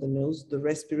mouth and the nose, the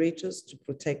respirators to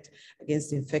protect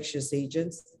against infectious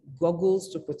agents, goggles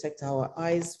to protect our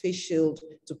eyes, face shield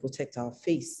to protect our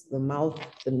face, the mouth,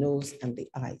 the nose, and the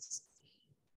eyes.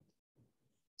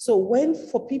 So when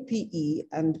for PPE,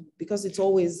 and because it's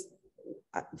always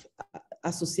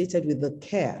associated with the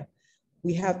care,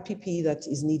 we have PPE that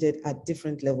is needed at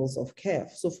different levels of care.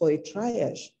 So for a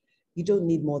triage, you don't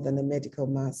need more than a medical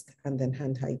mask and then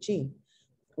hand hygiene.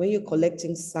 When you're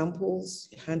collecting samples,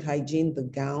 hand hygiene, the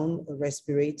gown, a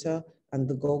respirator, and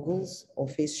the goggles or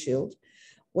face shield.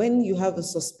 When you have a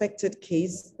suspected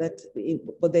case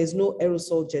but there's no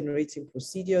aerosol generating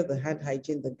procedure, the hand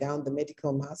hygiene, the gown, the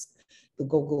medical mask, the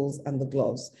goggles, and the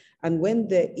gloves. And when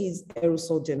there is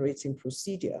aerosol generating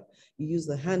procedure, you use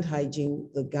the hand hygiene,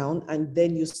 the gown, and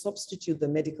then you substitute the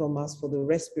medical mask for the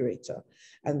respirator,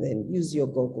 and then use your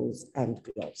goggles and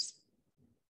gloves.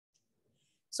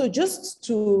 So just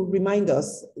to remind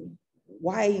us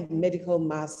why medical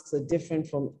masks are different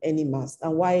from any mask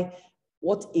and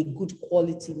what a good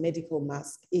quality medical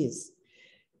mask is.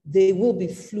 They will be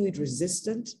fluid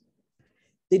resistant.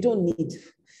 They don't need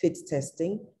fit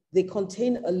testing. They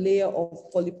contain a layer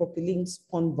of polypropylene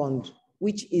spunbond,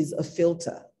 which is a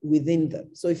filter within them.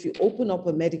 So if you open up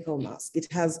a medical mask,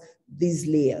 it has these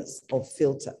layers of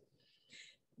filter.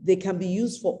 They can be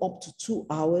used for up to 2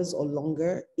 hours or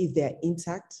longer if they're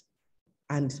intact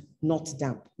and not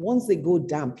damp. Once they go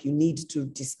damp, you need to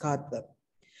discard them.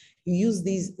 You use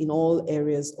these in all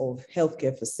areas of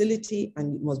healthcare facility,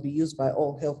 and it must be used by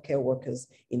all healthcare workers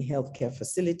in healthcare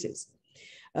facilities.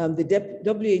 The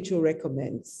WHO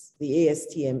recommends the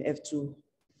ASTM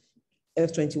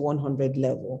F2100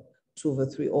 level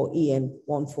 2/3 or EN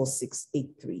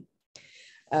 14683.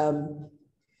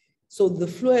 So the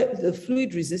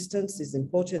fluid resistance is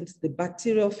important. The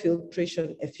bacterial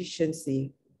filtration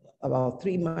efficiency, about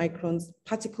 3 microns,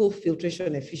 particle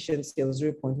filtration efficiency of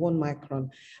 0.1 micron,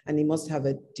 and it must have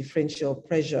a differential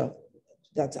pressure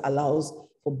that allows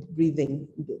for breathing,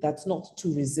 that's not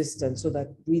too resistant, so that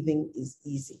breathing is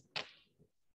easy.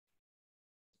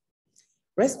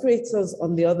 Respirators,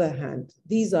 on the other hand,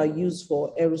 these are used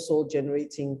for aerosol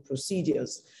generating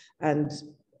procedures, and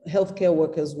healthcare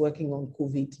workers working on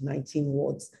COVID-19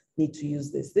 wards need to use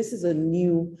this. This is a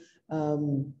new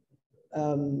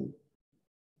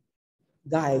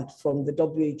guide from the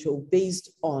WHO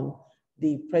based on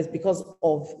because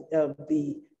of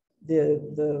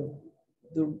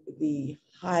the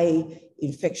high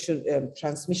infection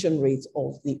transmission rates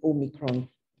of the Omicron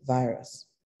virus.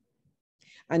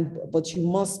 But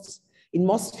it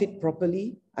must fit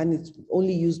properly, and it's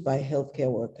only used by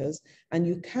healthcare workers, and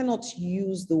you cannot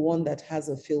use the one that has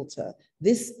a filter.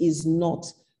 This is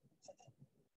not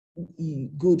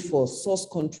good for source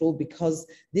control because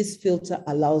this filter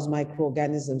allows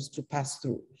microorganisms to pass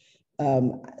through.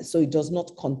 So it does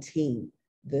not contain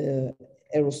the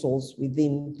aerosols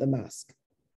within the mask.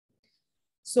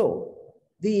 So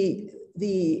the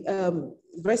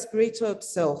respirator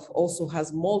itself also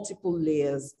has multiple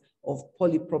layers of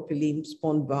polypropylene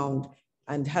spunbound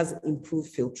and has improved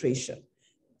filtration.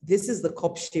 This is the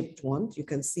cup-shaped one. You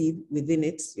can see within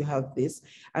it, you have this.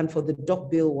 And for the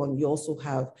duckbill one, you also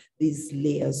have these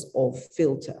layers of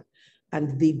filter.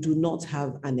 and they do not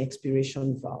have an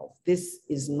expiration valve. This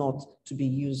is not to be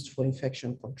used for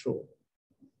infection control.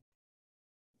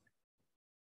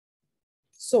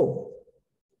 So,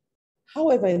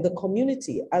 however, in the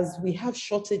community, as we have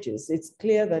shortages, it's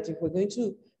clear that if we're going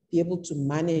to be able to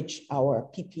manage our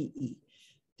PPE,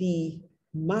 the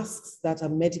masks that are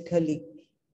medically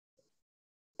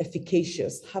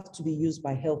efficacious have to be used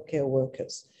by healthcare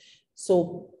workers.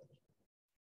 So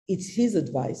it is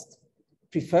advised,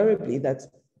 preferably, that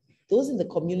those in the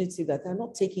community that are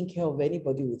not taking care of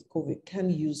anybody with COVID can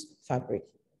use fabric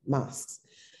masks.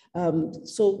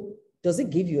 So does it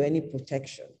give you any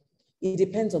protection? It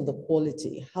depends on the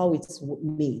quality, how it's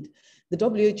made. The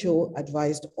WHO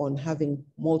advised on having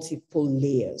multiple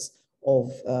layers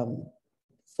of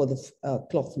for the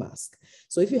cloth mask.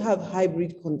 So if you have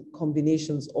hybrid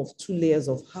combinations of 2 layers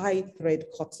of high thread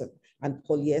cotton and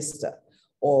polyester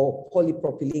or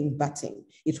polypropylene batting,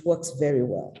 it works very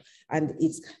well. And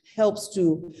it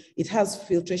has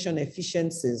filtration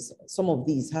efficiencies. Some of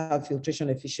these have filtration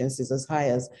efficiencies as high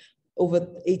as over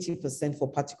 80% for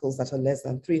particles that are less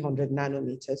than 300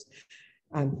 nanometers,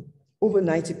 and over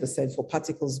 90% for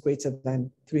particles greater than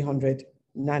 300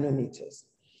 nanometers.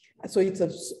 So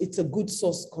it's a good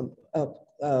source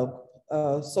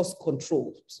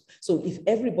control. So if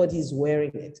everybody is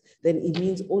wearing it, then it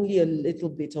means only a little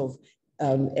bit of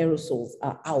aerosols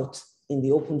are out in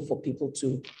the open for people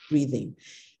to breathe in.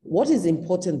 What is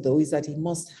important though is that it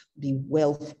must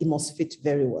fit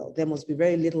very well. There must be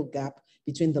very little gap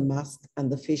between the mask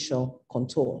and the facial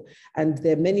contour. And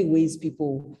there are many ways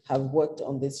people have worked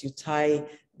on this. You tie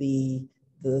the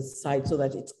side so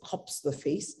that it cups the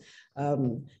face.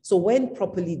 So when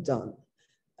properly done,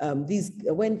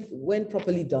 when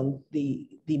properly done, the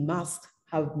masks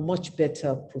have much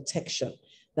better protection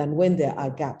than when there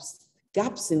are gaps.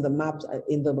 Gaps in the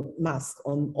mask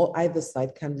on either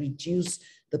side can reduce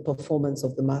the performance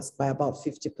of the mask by about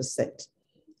 50%.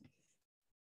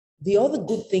 The other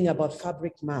good thing about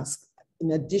fabric masks,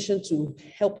 in addition to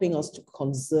helping us to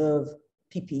conserve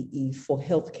PPE for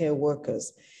healthcare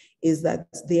workers, is that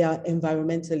they are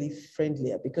environmentally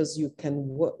friendlier because you can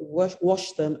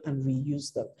wash them and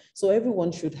reuse them. So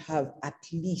everyone should have at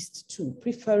least 2,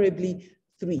 preferably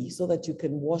 3, so that you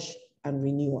can wash and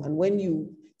renew. And when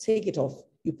you take it off,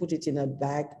 you put it in a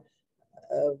bag,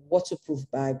 a waterproof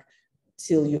bag,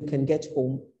 till you can get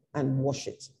home and wash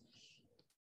it.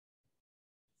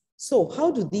 So how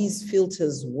do these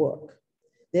filters work?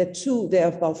 There are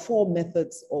about 4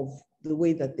 methods of the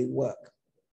way that they work.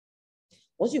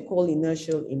 What you call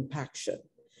inertial impaction.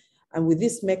 And with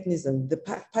this mechanism, the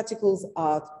particles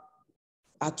are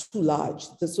too large.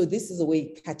 So this is the way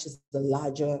it catches the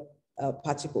larger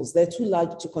particles. They're too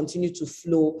large to continue to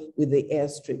flow with the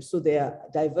airstream. So they are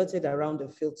diverted around the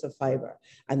filter fiber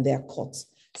and they're caught.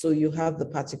 So you have the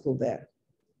particle there.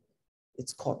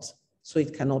 It's caught, so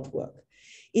it cannot work.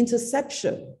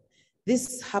 Interception.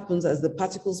 This happens as the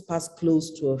particles pass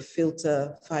close to a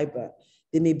filter fiber.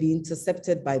 They may be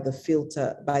intercepted by the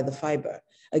fiber.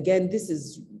 Again, this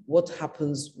is what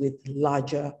happens with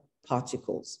larger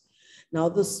particles. Now,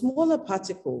 the smaller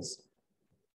particles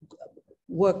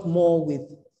work more with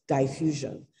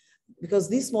diffusion because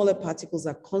these smaller particles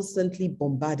are constantly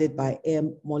bombarded by air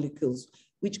molecules,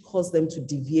 which cause them to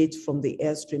deviate from the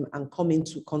airstream and come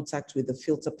into contact with the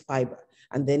filter fiber,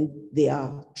 and then they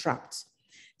are trapped.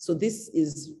 So this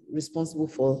is responsible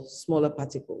for smaller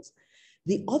particles.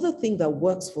 The other thing that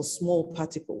works for small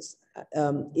particles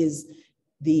is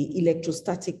the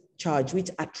electrostatic charge, which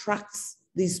attracts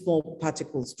these small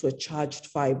particles to a charged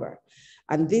fiber.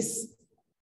 And this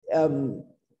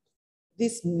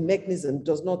mechanism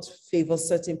does not favor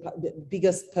certain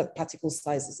bigger particle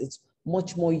sizes. It's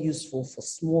much more useful for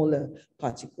smaller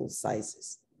particle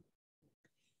sizes.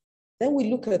 Then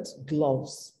we look at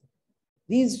gloves.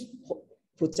 These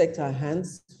protect our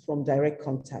hands from direct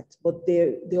contact, but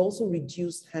they also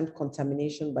reduce hand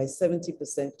contamination by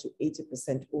 70% to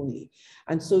 80% only.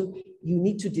 And so you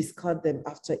need to discard them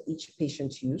after each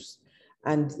patient use,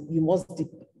 and you must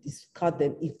discard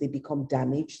them if they become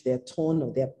damaged, they're torn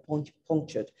or they're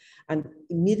punctured. And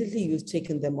immediately you've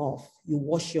taken them off, you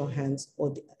wash your hands,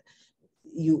 or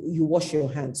you wash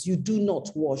your hands. You do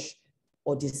not wash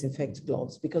or disinfect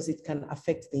gloves because it can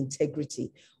affect the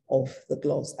integrity of the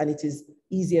gloves, and it is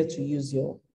easier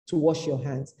to wash your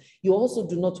hands. You also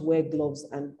do not wear gloves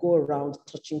and go around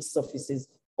touching surfaces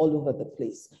all over the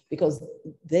place because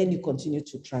then you continue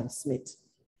to transmit.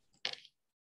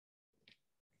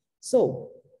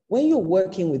 So When you're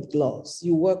working with gloves,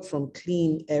 you work from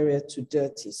clean area to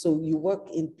dirty. So you work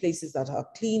in places that are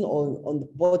clean or on the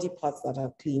body parts that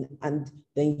are clean, and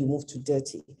then you move to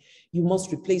dirty. You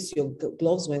must replace your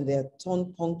gloves when they're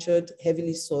torn, punctured,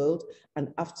 heavily soiled,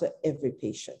 and after every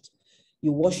patient.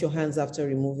 You wash your hands after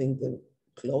removing the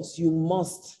gloves. You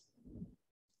must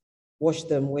wash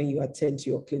them when you attend to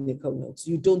your clinical notes.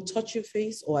 You don't touch your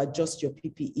face or adjust your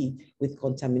PPE with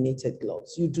contaminated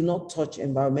gloves. You do not touch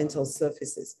environmental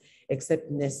surfaces except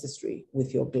necessary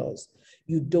with your gloves.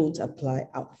 You don't apply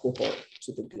alcohol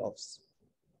to the gloves.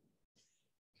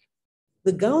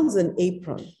 The gowns and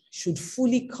apron should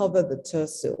fully cover the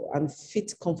torso and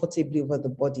fit comfortably over the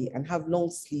body and have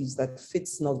long sleeves that fit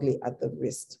snugly at the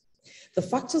wrist. The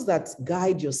factors that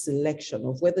guide your selection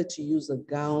of whether to use a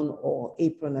gown or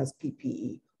apron as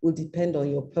PPE will depend on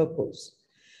your purpose.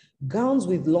 Gowns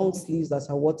with long sleeves that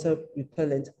are water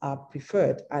repellent are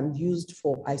preferred and used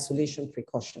for isolation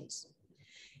precautions.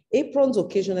 Aprons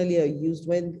occasionally are used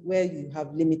where you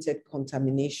have limited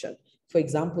contamination. For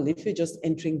example, if you're just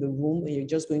entering the room and you're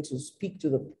just going to speak to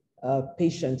the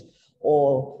patient,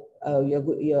 or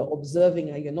you're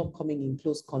observing and you're not coming in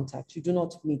close contact, you do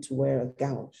not need to wear a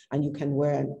gown, and you can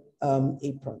wear an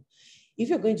apron. If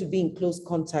you're going to be in close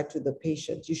contact with the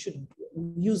patient, you should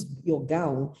use your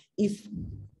gown if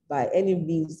by any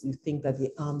means you think that the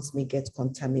arms may get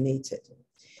contaminated.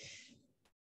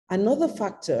 Another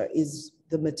factor is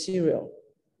the material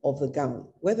of the gown,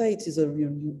 whether it is a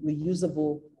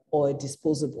reusable or a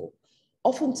disposable.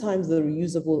 Oftentimes the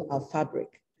reusable are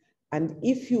fabric. And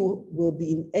if you will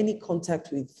be in any contact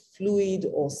with fluid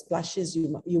or splashes,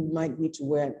 you might need to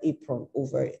wear an apron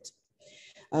over it.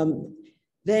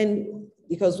 Then,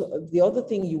 because the other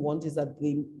thing you want is that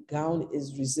the gown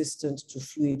is resistant to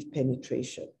fluid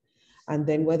penetration. And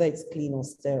then whether it's clean or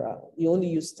sterile. You only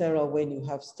use sterile when you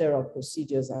have sterile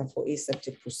procedures and for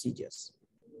aseptic procedures.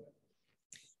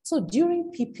 So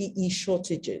during PPE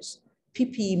shortages,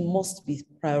 PPE must be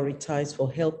prioritized for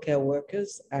healthcare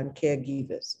workers and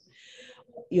caregivers.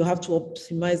 You have to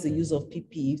optimize the use of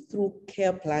PPE through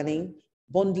care planning,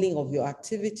 bundling of your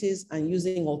activities, and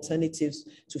using alternatives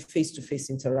to face-to-face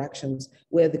interactions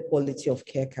where the quality of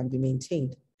care can be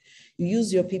maintained. You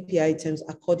use your PPE items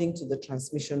according to the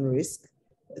transmission risk.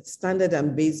 Standard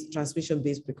and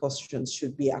transmission-based precautions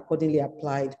should be accordingly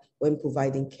applied when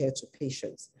providing care to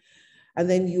patients. And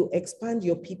then you expand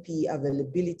your PPE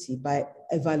availability by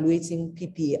evaluating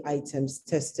PPE items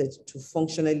tested to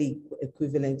functionally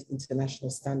equivalent international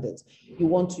standards. You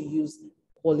want to use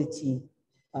quality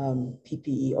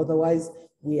PPE. Otherwise,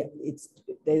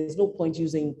 there's no point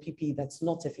using PPE that's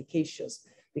not efficacious,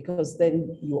 because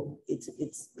then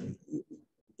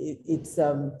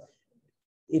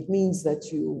it means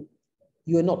that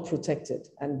you're not protected,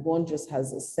 and one just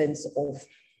has a sense of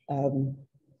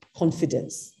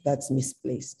confidence that's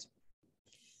misplaced.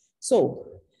 So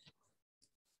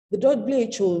the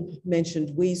WHO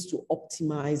mentioned ways to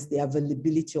optimize the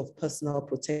availability of personal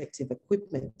protective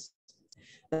equipment,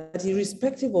 that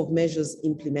irrespective of measures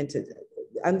implemented,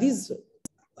 and these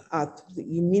are,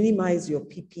 you minimize your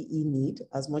PPE need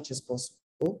as much as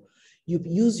possible, you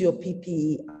use your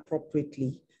PPE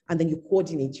appropriately, and then you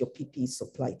coordinate your PPE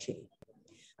supply chain.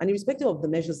 And irrespective of the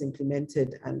measures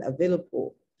implemented and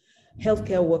available,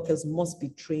 healthcare workers must be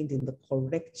trained in the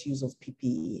correct use of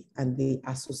PPE and the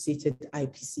associated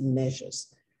IPC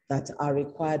measures that are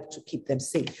required to keep them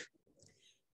safe.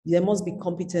 There must be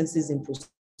competencies in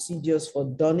procedures for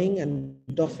donning and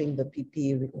doffing the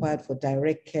PPE required for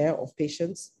direct care of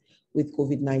patients with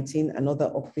COVID-19, and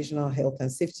other occupational health and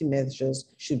safety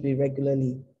measures should be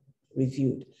regularly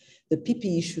reviewed. The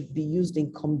PPE should be used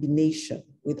in combination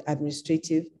with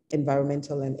administrative,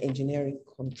 environmental, and engineering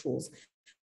controls.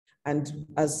 And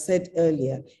as said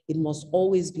earlier, it must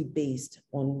always be based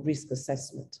on risk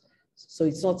assessment. So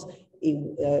it's not,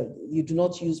 you do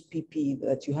not use PPE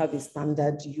that you have a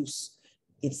standard use.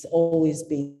 It's always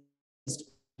based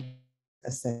on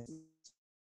assessment.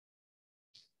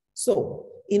 So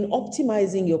in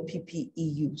optimizing your PPE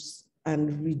use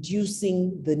and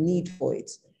reducing the need for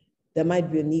it, there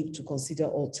might be a need to consider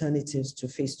alternatives to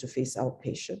face-to-face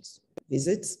outpatients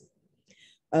visits.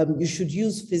 You should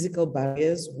use physical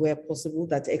barriers where possible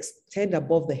that extend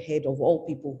above the head of all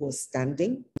people who are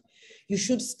standing. You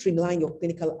should streamline your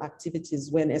clinical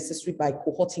activities where necessary by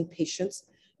cohorting patients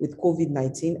with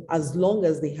COVID-19 as long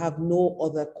as they have no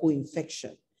other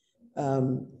co-infection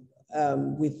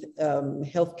with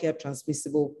healthcare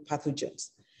transmissible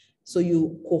pathogens. So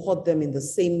you cohort them in the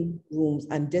same rooms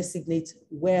and designate,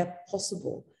 where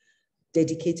possible,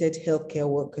 dedicated healthcare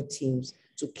worker teams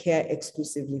to care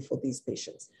exclusively for these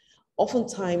patients.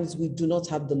 Oftentimes, we do not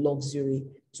have the luxury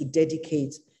to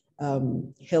dedicate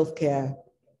healthcare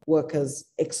workers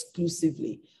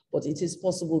exclusively, but it is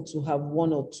possible to have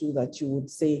one or two that you would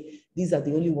say, these are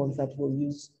the only ones that will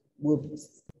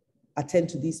attend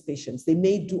to these patients. They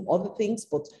may do other things,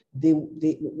 but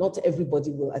not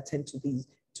everybody will attend to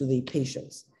the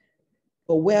patients.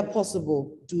 But where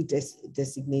possible, do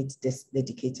designate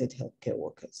dedicated healthcare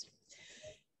workers.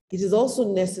 It is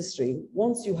also necessary,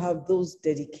 once you have those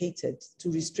dedicated,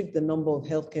 to restrict the number of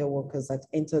healthcare workers that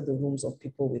enter the rooms of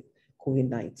people with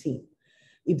COVID-19,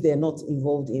 if they're not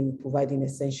involved in providing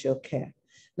essential care.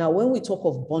 Now, when we talk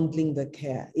of bundling the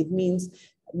care, it means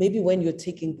maybe when you're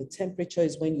taking the temperature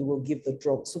is when you will give the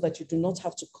drug, so that you do not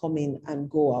have to come in and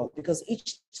go out, because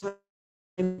each time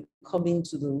you come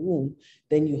into the room,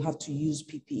 then you have to use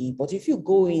PPE. But if you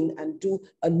go in and do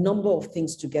a number of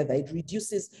things together, it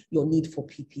reduces your need for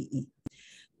PPE.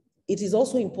 It is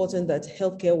also important that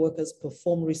healthcare workers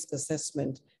perform risk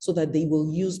assessment so that they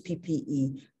will use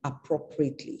PPE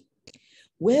appropriately.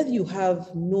 Where you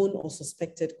have known or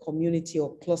suspected community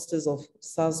or clusters of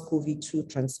SARS-CoV-2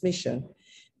 transmission,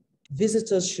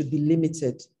 visitors should be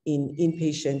limited in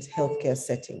inpatient healthcare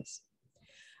settings.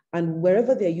 And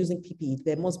wherever they're using PPE,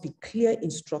 there must be clear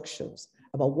instructions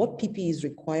about what PPE is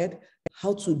required,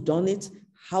 how to don it,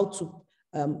 how to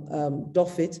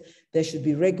doff it. There should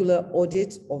be regular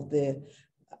audit of the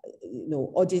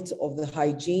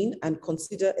hygiene, and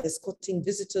consider escorting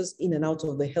visitors in and out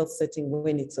of the health setting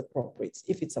when it's appropriate,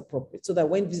 if it's appropriate, so that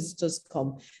when visitors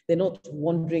come, they're not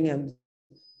wandering and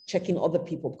checking other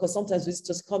people, because sometimes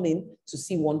visitors come in to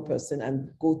see one person and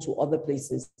go to other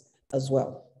places as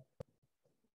well.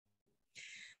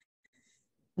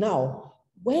 Now,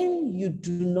 when you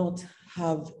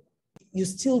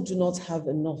still do not have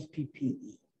enough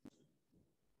PPE,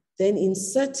 then in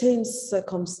certain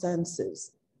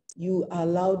circumstances, you are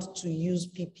allowed to use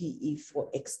PPE for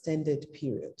extended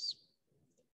periods.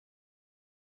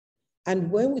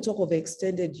 And when we talk of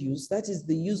extended use, that is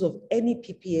the use of any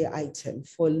PPE item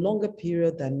for a longer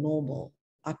period than normal,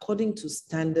 according to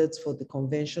standards for the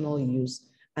conventional use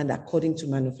and according to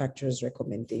manufacturers'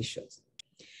 recommendations.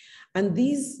 And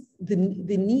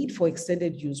the need for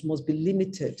extended use must be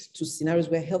limited to scenarios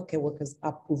where healthcare workers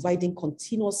are providing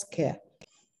continuous care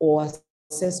or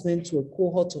assessment to a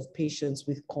cohort of patients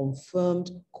with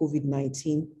confirmed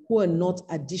COVID-19 who are not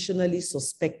additionally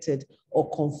suspected or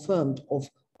confirmed of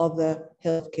other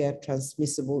healthcare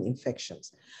transmissible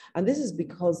infections. And this is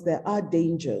because there are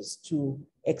dangers to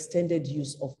extended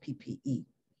use of PPE.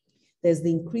 There's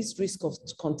the increased risk of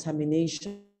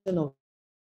contamination of the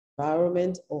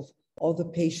environment of other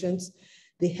patients.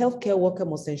 The healthcare worker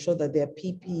must ensure that their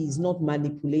PPE is not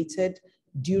manipulated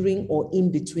during or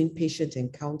in between patient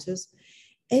encounters.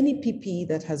 Any PPE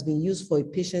that has been used for a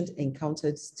patient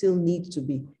encounter still needs to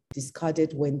be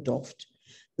discarded when doffed.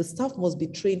 The staff must be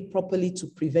trained properly to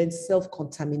prevent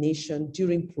self-contamination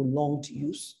during prolonged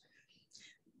use.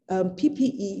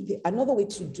 PPE, another way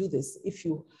to do this, if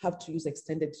you have to use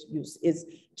extended use, is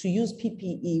to use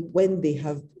PPE when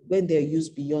they're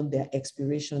used beyond their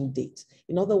expiration date.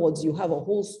 In other words, you have a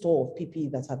whole store of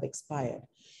PPE that have expired.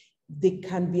 They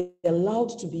can be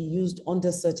allowed to be used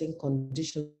under certain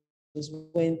conditions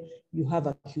when you have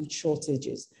acute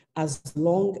shortages, as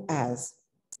long as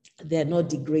they're not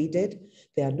degraded,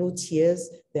 there are no tears,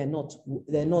 they're not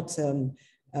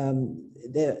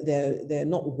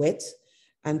wet,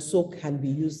 and so can be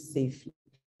used safely.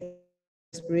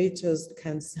 Respirators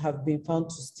have been found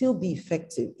to still be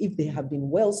effective if they have been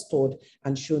well stored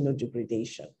and show no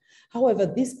degradation. However,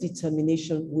 this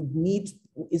determination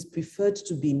is preferred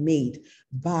to be made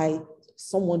by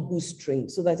someone who's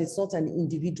trained, so that it's not an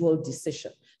individual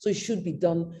decision. So it should be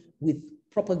done with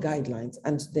proper guidelines,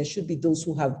 and there should be those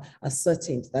who have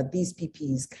ascertained that these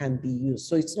PPEs can be used.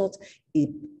 So it's not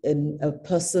a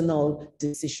personal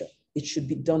decision. It should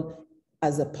be done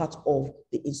as a part of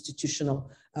the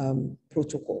institutional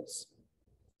protocols.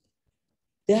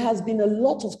 There has been a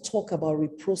lot of talk about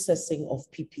reprocessing of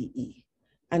PPE.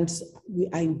 And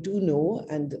I do know,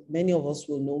 and many of us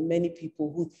will know, many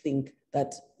people who think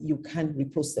that you can't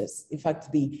reprocess. In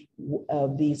fact,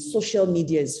 the social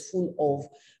media is full of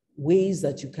ways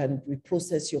that you can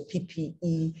reprocess your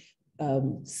PPE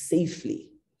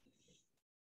safely.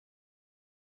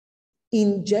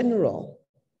 In general,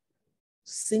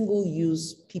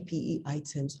 single-use PPE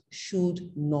items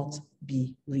should not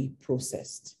be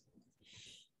reprocessed.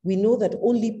 We know that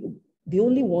the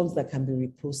only ones that can be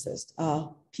reprocessed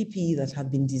are PPE that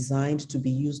have been designed to be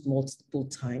used multiple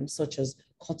times, such as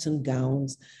cotton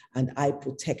gowns and eye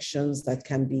protections that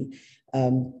can be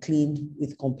cleaned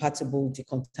with compatible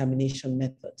decontamination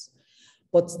methods.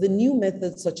 But the new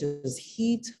methods such as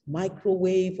heat,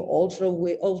 microwave,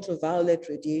 ultraviolet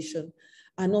radiation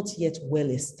are not yet well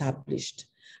established,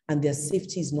 and their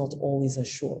safety is not always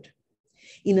assured.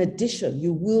 In addition,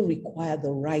 you will require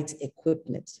the right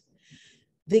equipment.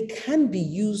 They can be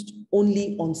used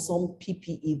only on some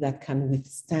PPE that can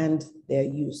withstand their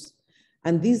use.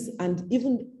 And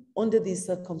even under these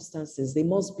circumstances, they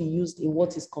must be used in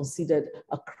what is considered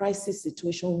a crisis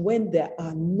situation when there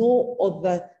are no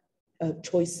other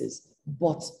choices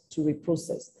but to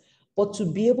reprocess. But to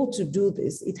be able to do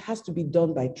this, it has to be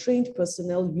done by trained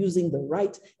personnel using the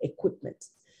right equipment.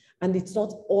 And it's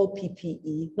not all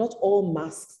PPE, not all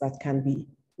masks that can be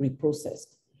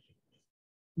reprocessed.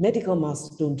 Medical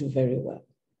masks don't do very well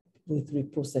with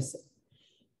reprocessing.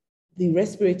 The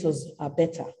respirators are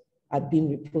better at being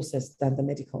reprocessed than the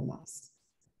medical masks.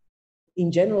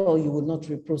 In general, you will not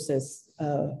reprocess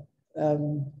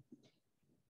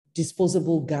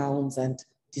disposable gowns and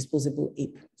disposable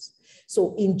aprons.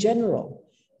 So in general,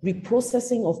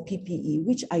 reprocessing of PPE,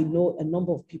 which I know a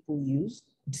number of people use,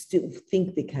 still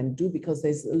think they can do because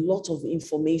there's a lot of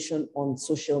information on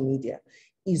social media,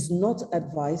 is not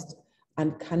advised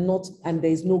and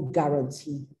there is no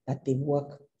guarantee that they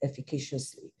work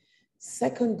efficaciously.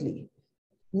 Secondly,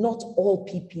 not all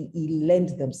PPE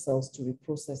lend themselves to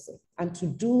reprocessing. And to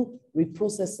do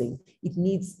reprocessing, it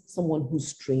needs someone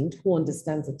who's trained, who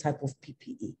understands the type of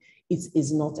PPE. It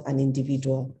is not an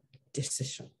individual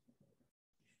decision.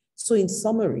 So in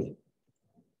summary,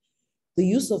 the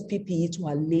use of PPE to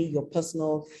allay your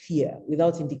personal fear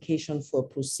without indication for a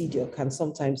procedure can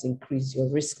sometimes increase your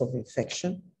risk of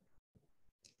infection.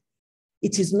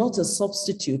 It is not a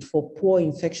substitute for poor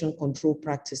infection control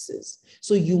practices.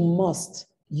 So you must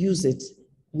use it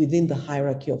within the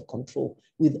hierarchy of control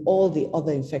with all the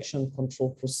other infection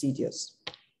control procedures.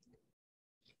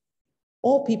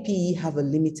 All PPE have a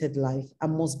limited life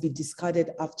and must be discarded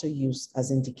after use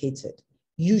as indicated,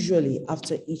 usually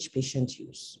after each patient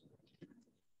use.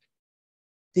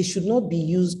 They should not be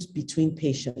used between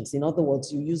patients. In other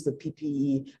words, you use the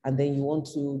PPE and then you want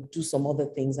to do some other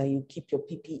things and you keep your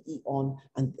PPE on,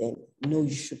 and then no,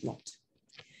 you should not.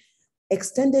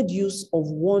 Extended use of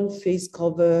one face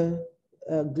cover,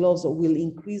 gloves will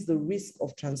increase the risk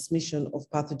of transmission of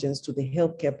pathogens to the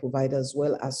healthcare provider as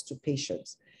well as to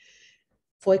patients.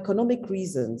 For economic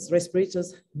reasons,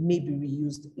 respirators may be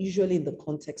reused, usually in the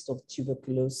context of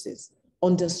tuberculosis,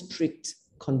 under strict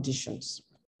conditions.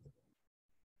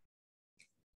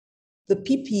 The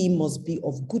PPE must be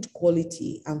of good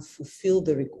quality and fulfill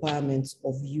the requirements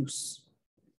of use.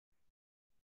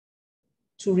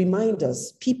 To remind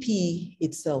us, PPE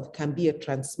itself can be a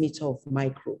transmitter of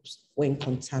microbes when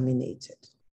contaminated.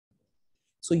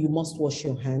 So you must wash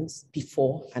your hands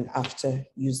before and after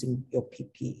using your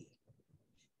PPE.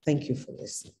 Thank you for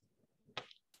listening.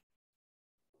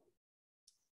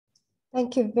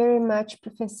 Thank you very much,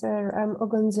 Professor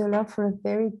Ogonzola, for a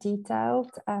very detailed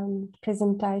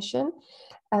presentation,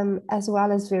 as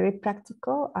well as very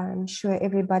practical. I'm sure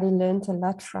everybody learned a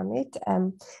lot from it.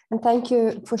 And thank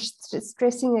you for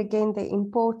stressing again the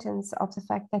importance of the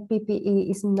fact that PPE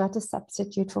is not a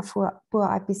substitute for poor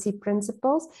IPC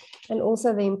principles, and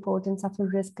also the importance of a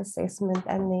risk assessment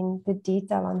and then the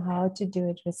detail on how to do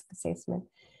a risk assessment.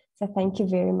 So thank you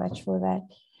very much for that.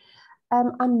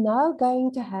 I'm now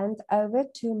going to hand over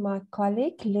to my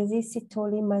colleague, Lizzie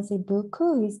Sitoli Mazibuku,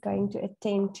 who is going to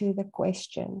attend to the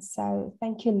questions. So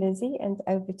thank you, Lizzie, and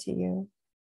over to you.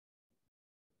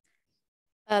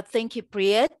 Thank you,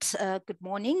 Priet. Good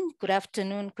morning, good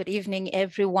afternoon, good evening,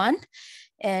 everyone.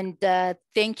 And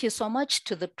thank you so much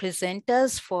to the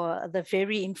presenters for the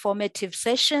very informative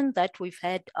session that we've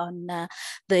had on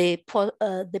the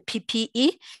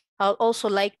PPE. I'd also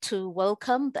like to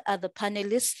welcome the other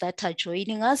panelists that are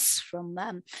joining us from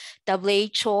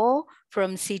WHO,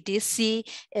 from CDC,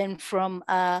 and from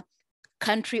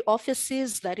country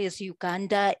offices, that is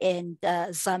Uganda and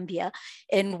Zambia,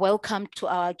 and welcome to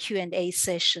our Q&A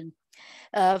session.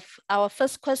 Our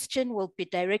first question will be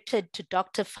directed to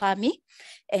Dr. Fahmy,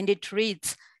 and it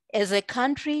reads, as a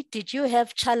country, did you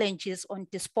have challenges on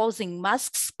disposing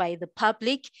masks by the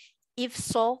public? If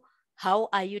so, how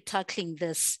are you tackling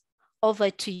this?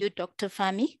 Over to you, Dr.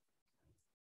 Fahmy.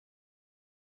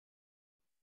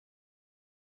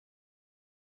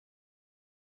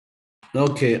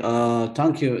 Okay,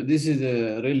 thank you. This is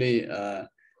really a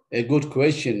good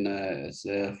question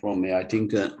from me. I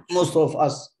think most of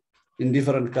us in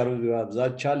different countries have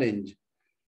that challenge,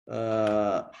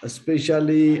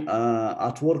 especially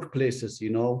at workplaces,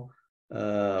 you know,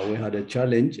 we had a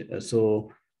challenge.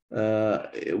 So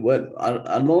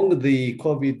along the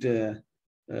COVID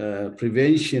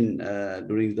prevention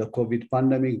during the COVID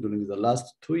pandemic, during the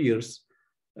last 2 years,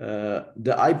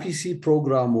 the IPC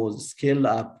program was scaled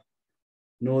up,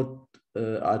 not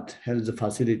at health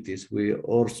facilities. We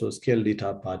also scaled it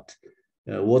up at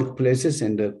workplaces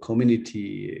and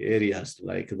community areas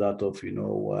like that of,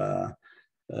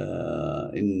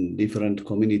 in different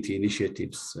community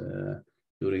initiatives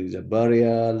during the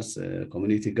burials,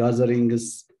 community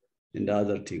gatherings, and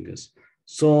other things.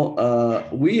 So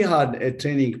we had a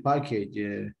training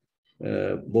package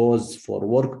both for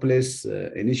workplace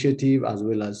initiative as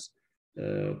well as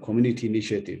community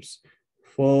initiatives.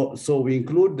 So we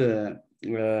include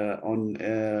on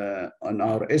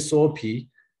our SOP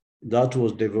that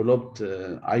was developed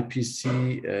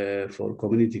IPC for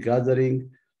community gathering,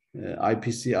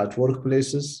 IPC at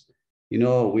workplaces.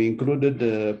 We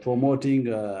included promoting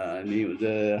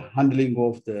the handling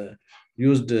of the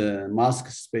used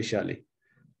masks, especially,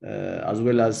 as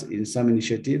well as in some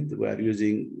initiatives we are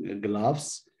using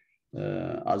gloves,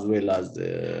 as well as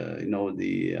the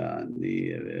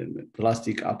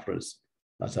plastic aprons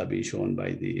that have been shown by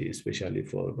especially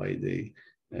by the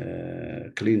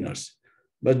cleaners.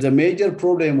 But the major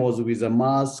problem was with the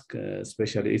mask,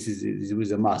 especially is with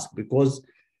the mask, because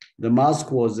the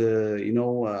mask was,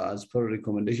 as per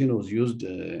recommendation, was used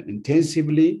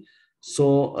intensively.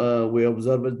 So we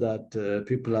observed that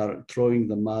people are throwing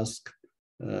the mask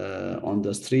on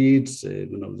the streets,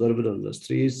 even observed on the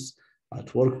streets, at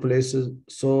workplaces.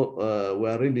 So we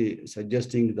are really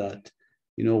suggesting that,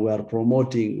 we are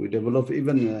promoting, we develop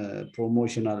even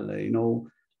promotional,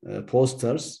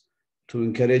 posters to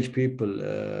encourage people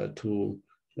to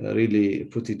really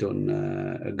put it on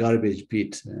a garbage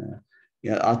pit.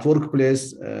 At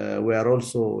workplace, we're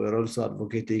also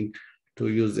advocating to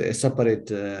use a separate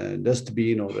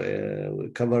dustbin or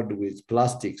covered with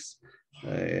plastics,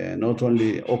 not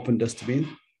only open dustbin,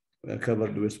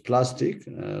 covered with plastic,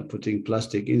 putting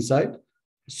plastic inside.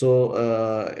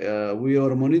 So we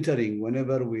are monitoring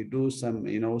whenever we do some,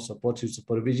 supportive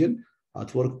supervision at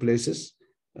workplaces.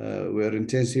 We are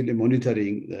intensively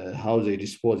monitoring how they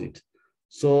dispose it.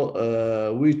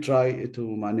 So we try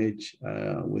to manage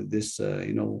with this,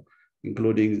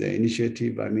 including the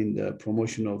initiative, the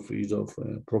promotion of use of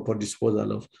proper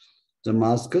disposal of the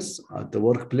masks at the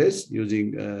workplace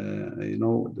using,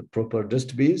 the proper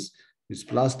dustbins with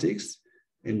plastics,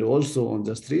 and also on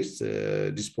the streets,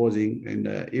 disposing,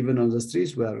 and even on the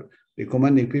streets, we are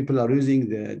recommending people are using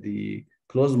the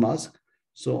cloth mask.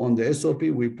 So on the SOP,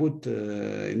 we put,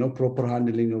 proper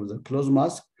handling of the cloth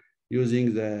mask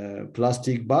using the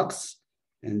plastic bags,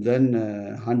 and then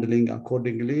handling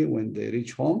accordingly when they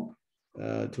reach home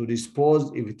to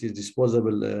dispose, if it is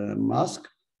disposable mask,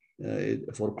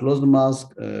 for closed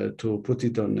mask, to put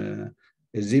it on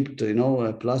a zipped,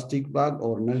 a plastic bag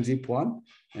or non-zip one,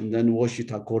 and then wash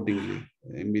it accordingly,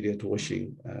 immediate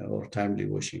washing or timely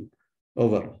washing.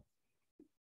 Over.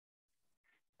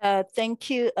 Thank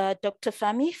you, Dr.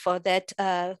 Fahmy, for that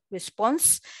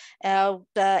response. I'll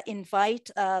invite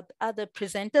other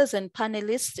presenters and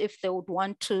panelists if they would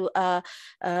want to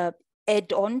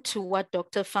add on to what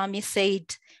Dr. Fahmy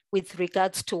said with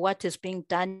regards to what is being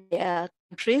done in their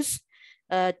countries.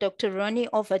 Dr. Ronnie,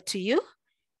 over to you.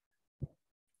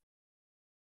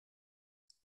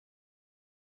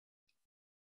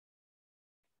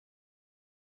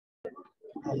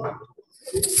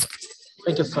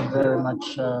 Thank you so very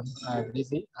much,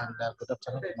 Lizzie, and good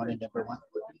afternoon, good morning, everyone.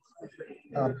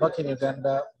 Back in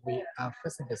Uganda, we are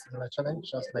facing a similar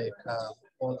challenge, just like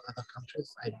all other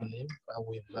countries, I believe,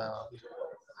 with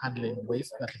handling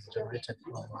waste that is generated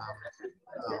from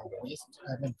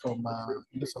from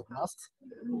use of masks.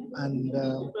 And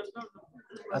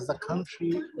as a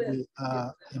country, we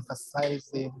are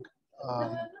emphasizing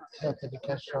health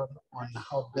education on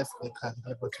how best they can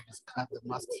be able to discard the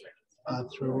masks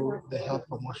through the health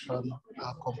promotion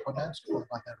component of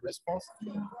the response.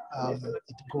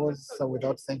 It goes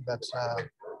without saying that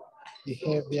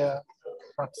behavior,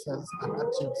 practices, and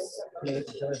actions play a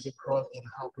very big role in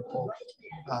how people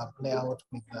play out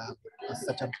with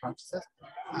certain practices.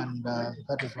 And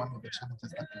that is one of the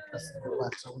challenges that we face.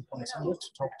 But we continue to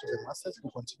talk to the masses. We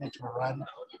continue to run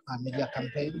media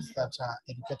campaigns that are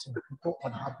educating people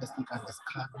on how best we can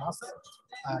discard masks.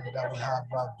 And we have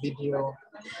video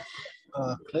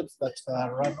clips that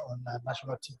run on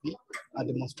national TV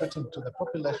demonstrating to the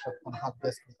population on how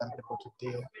best we can be able to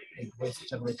deal with waste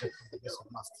generated from the use of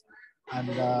masks. And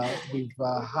we've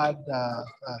had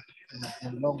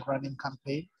a long-running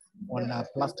campaign on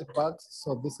plastic bags.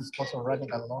 So this is also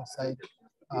running alongside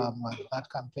that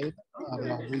campaign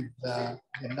with the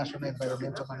National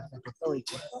Environmental Management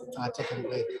Authority taking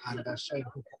lead and showing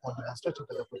people or demonstrating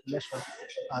to the population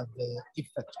the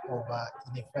effect of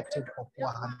ineffective or poor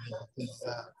handling of these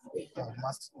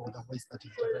masks or the waste that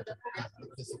is generated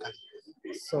basically.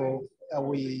 So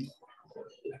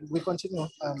we continue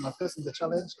facing the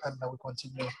challenge, and we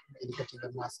continue educating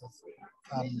the masses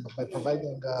by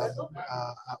providing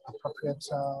appropriate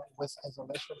waste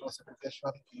isolation or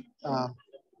segregation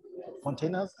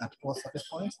containers at all service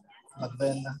points. But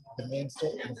then the mainstay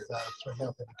is through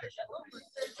health education.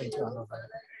 Thank you, Anova.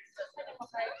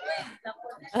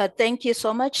 Thank you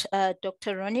so much,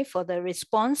 Dr. Ronnie, for the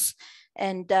response.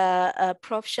 And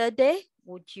Prof. Shade,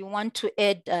 would you want to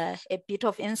add a bit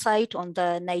of insight on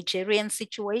the Nigerian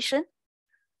situation?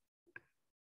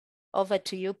 Over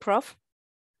to you, Prof.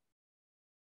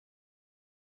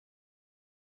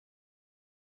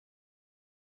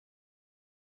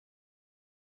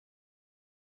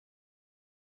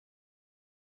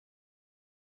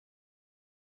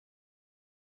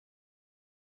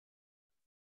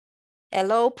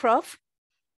 Hello, Prof.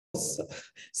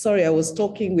 Sorry, I was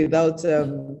talking without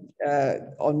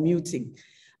unmuting.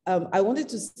 I wanted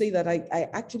to say that I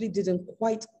actually didn't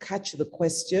quite catch the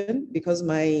question because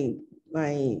my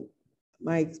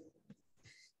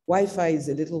Wi-Fi is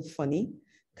a little funny.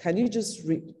 Can you just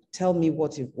tell me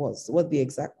what it was, what the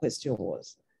exact question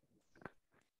was?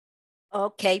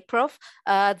 Okay, Prof.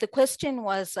 The question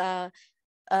was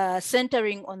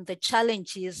centering on the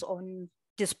challenges on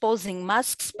disposing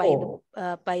masks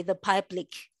by the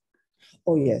public.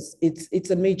 Oh yes, it's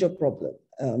a major problem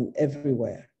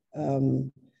everywhere.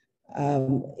 In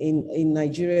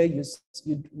Nigeria,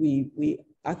 we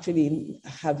actually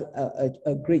have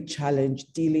a great challenge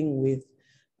dealing with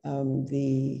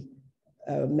the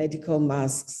medical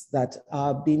masks that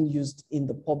are being used in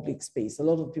the public space. A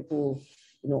lot of people,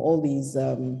 all these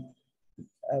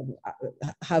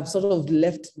have sort of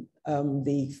left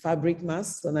the fabric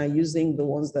masks and are using the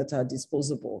ones that are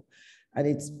disposable. And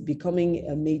it's becoming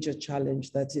a major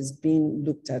challenge that is being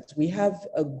looked at. We have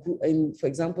a group, for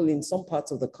example, in some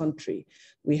parts of the country,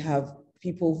 we have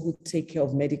people who take care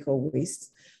of medical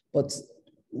waste, but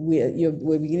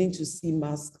we're beginning to see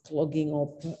masks clogging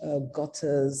up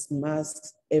gutters,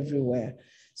 masks everywhere.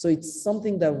 So it's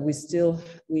something that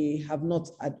we have not,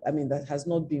 that has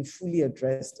not been fully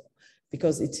addressed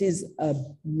because it is a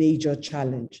major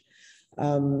challenge.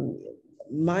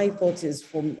 My thought is,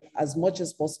 from as much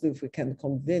as possible, if we can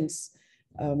convince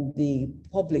the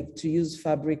public to use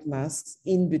fabric masks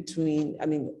in between,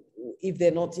 if they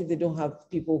don't have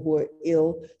people who are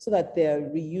ill, so that they're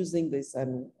reusing this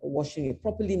and washing it.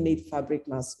 Properly made fabric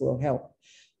masks will help.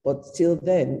 But till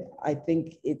then, I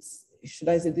think this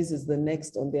is the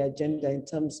next on the agenda in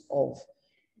terms of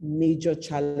major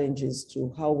challenges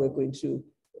to how we're going to,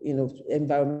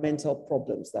 environmental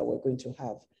problems that we're going to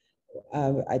have.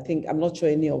 I'm not sure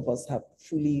any of us are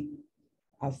fully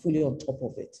on top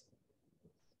of it.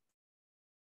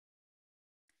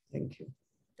 Thank you.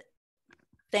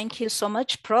 Thank you so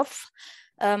much, Prof.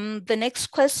 The next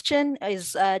question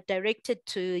is directed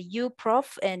to you,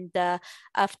 Prof. And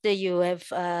after you have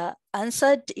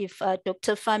answered, if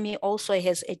Dr. Fami also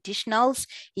has additionals,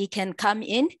 he can come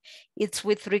in. It's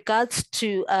with regards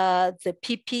to the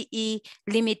PPE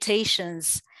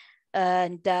limitations.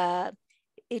 And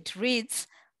it reads,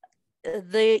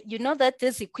 that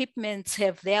these equipments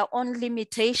have their own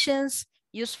limitations,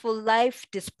 useful life,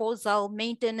 disposal,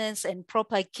 maintenance, and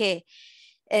proper care.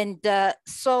 And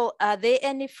so are there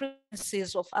any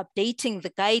frequencies of updating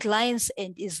the guidelines,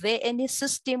 and is there any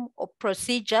system or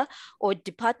procedure or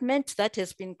department that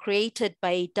has been created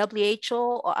by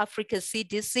WHO or Africa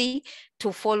CDC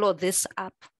to follow this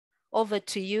up? Over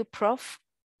to you, Prof.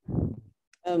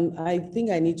 I think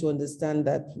I need to understand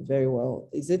that very well.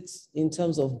 Is it in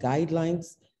terms of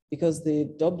guidelines? Because the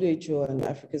WHO and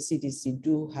Africa CDC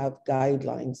do have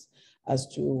guidelines as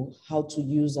to how to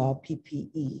use our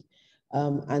PPE.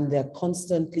 And they're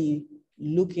constantly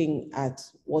looking at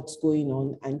what's going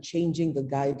on and changing the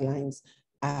guidelines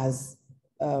as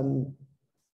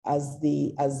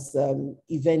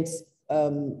events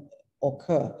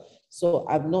occur. So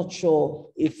I'm not sure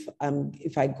if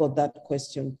I got that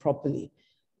question properly.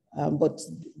 But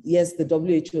yes, the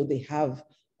WHO,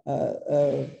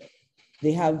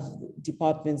 they have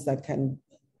departments that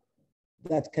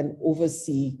can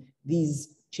oversee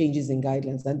these changes in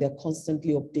guidelines, and they're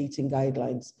constantly updating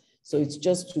guidelines. So it's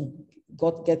just to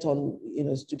get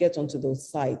onto those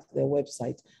sites, their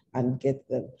website, and get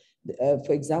them.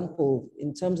 For example,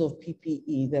 in terms of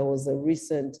PPE, there was a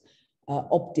recent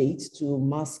update to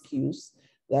mask use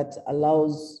that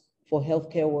allows for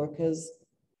healthcare workers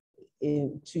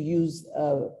to use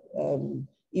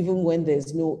even when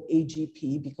there's no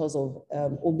AGP because of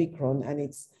Omicron and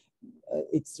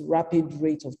its rapid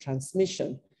rate of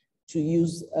transmission, to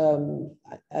use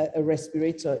a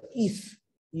respirator if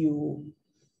you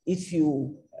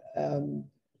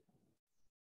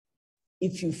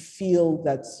feel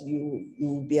that you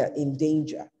will be in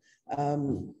danger.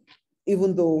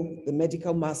 Even though the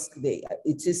medical mask,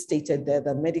 it is stated there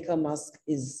that medical mask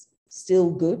is still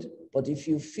good, but if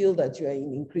you feel that you are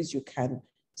in increase, you can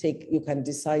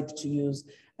decide to use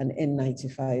an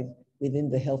N95 within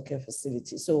the healthcare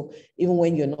facility. So even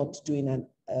when you're not doing an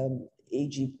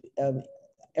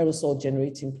aerosol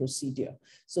generating procedure.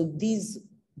 So these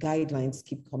guidelines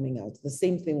keep coming out. The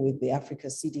same thing with the Africa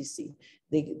CDC.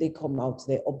 They come out,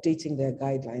 they're updating their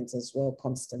guidelines as well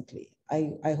constantly.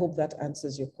 I hope that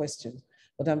answers your question,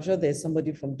 but I'm sure there's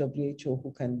somebody from WHO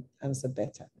who can answer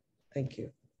better. Thank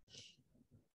you.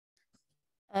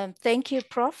 Thank you,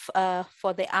 Prof,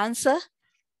 for the answer.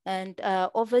 And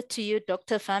over to you,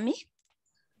 Dr. Fahmy.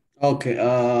 Okay,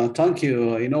 thank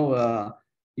you.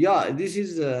 Yeah, this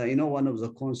is, one of the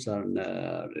concern,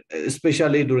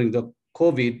 especially during the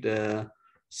COVID,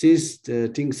 since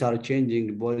things are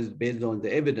changing based on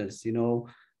the evidence,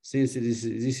 since this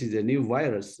is a new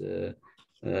virus,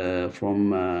 from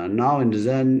now and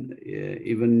then,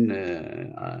 even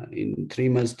in 3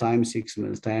 months' time, 6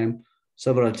 months' time,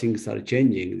 several things are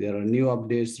changing. There are new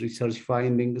updates, research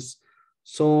findings.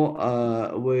 So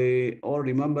we all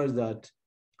remember that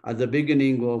at the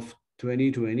beginning of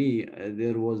 2020,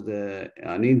 there was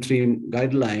an interim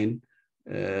guideline,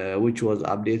 which was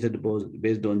updated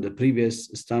based on the previous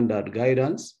standard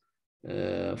guidance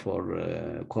for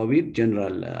COVID,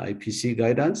 general IPC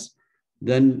guidance.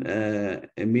 Then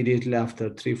immediately after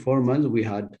 3-4 months, we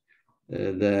had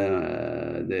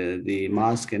the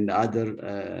mask and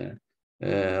other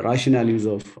rational use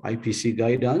of IPC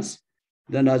guidance.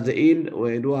 Then at the end,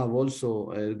 we do have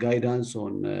also guidance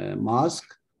on mask.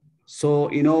 So,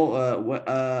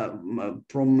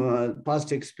 from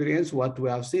past experience, what we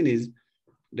have seen is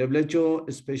WHO,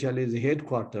 especially the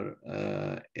headquarters,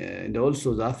 and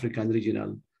also the African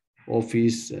regional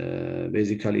office,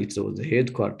 basically it was the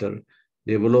headquarters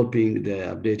developing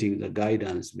updating the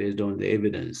guidance based on the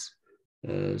evidence.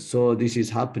 So this is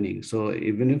happening. So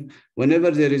even if,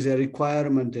 whenever there is a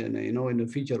requirement, and in the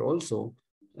future also,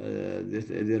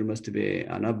 there must be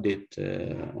an update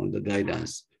on the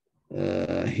guidance.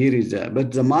 Here is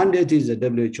but the mandate is the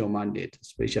WHO mandate,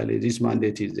 especially this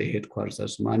mandate is the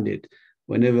headquarters mandate.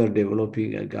 Whenever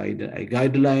developing a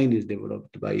guideline is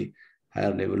developed by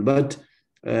higher level. But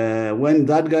when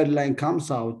that guideline comes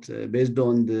out based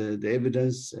on the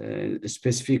evidence,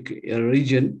 specific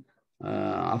region,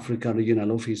 African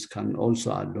Regional Office can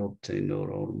also adopt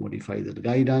or modify the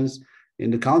guidance. In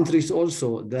the countries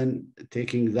also, then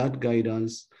taking that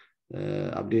guidance,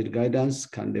 update guidance,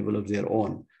 can develop their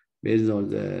own based on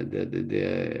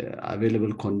the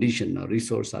available condition or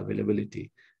resource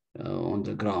availability on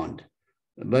the ground,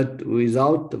 but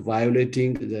without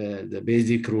violating the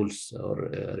basic rules or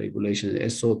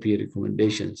regulations, SOP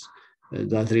recommendations.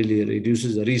 That really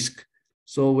reduces the risk.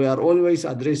 So we are always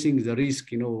addressing the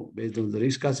risk, based on the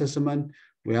risk assessment.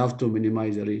 We have to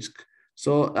minimize the risk.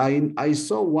 So I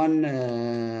saw one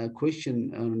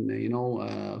question on,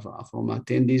 from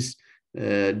attendees.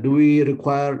 Do we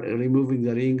require removing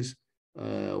the rings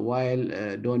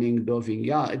while donning doping?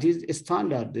 Yeah, it is a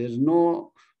standard. There's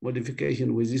no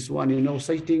modification with this one.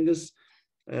 Such things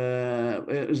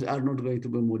are not going to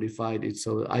be modified. It's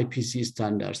so IPC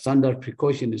standard. Standard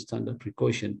precaution is standard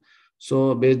precaution.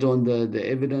 So based on the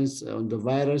evidence on the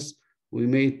virus, we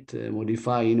may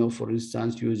modify, for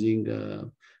instance, using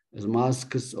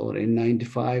masks or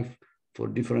N95 for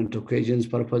different occasions,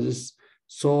 purposes.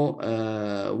 So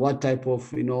what type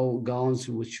of, gowns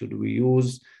should we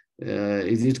use?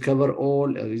 Is it cover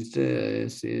all? Is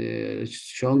it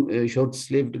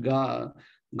short-sleeved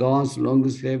gowns,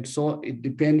 long-sleeved? So it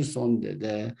depends on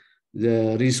the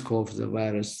risk of the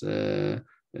virus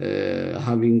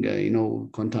having,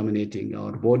 contaminating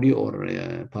our body or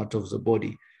part of the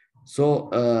body. So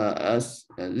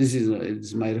this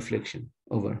is my reflection.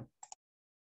 Over.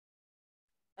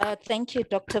 Thank you,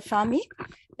 Dr. Fahmy.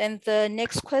 And the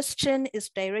next question is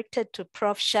directed to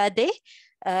Prof. Shade.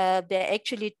 There are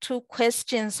actually 2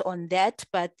 questions on that,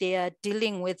 but they are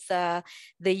dealing with the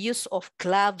use of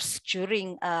gloves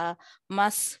during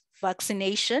mass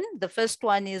vaccination. The first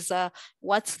one is,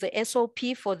 what's the SOP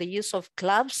for the use of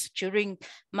gloves during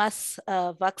mass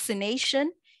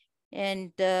vaccination?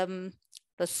 And the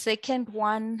second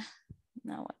one,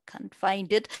 now I can't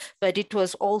find it, but it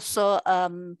was also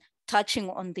touching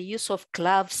on the use of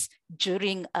gloves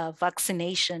during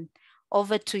vaccination.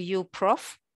 Over to you,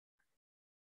 Prof.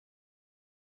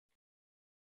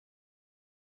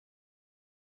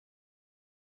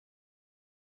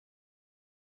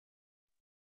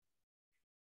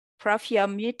 Prof, you're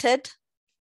muted.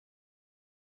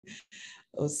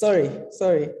 Oh, sorry.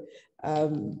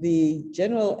 The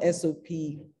general SOP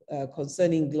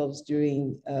concerning gloves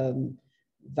during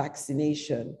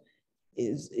vaccination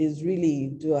is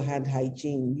really do a hand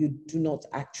hygiene. You do not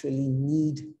actually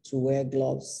need to wear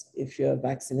gloves if you're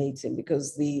vaccinating,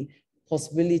 because the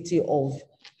possibility of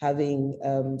having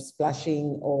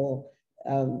splashing or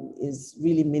is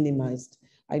really minimized.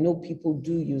 I know people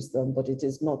do use them, but it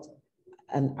is not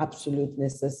an absolute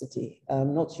necessity.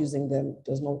 Not using them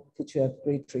does not put you at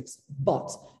great risks, but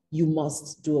you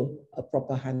must do a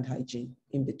proper hand hygiene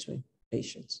in between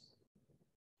patients.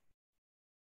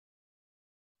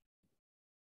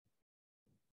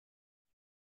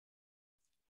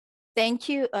 Thank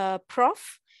you,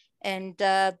 Prof. And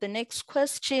the next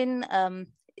question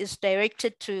is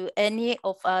directed to any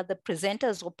of the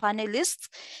presenters or panelists,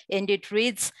 and it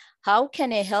reads, how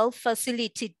can a health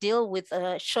facility deal with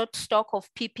a short stock of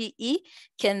PPE?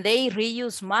 Can they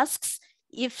reuse masks?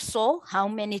 If so, how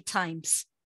many times?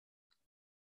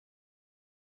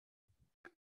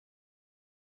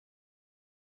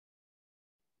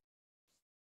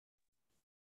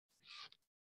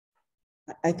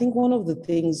 I think one of the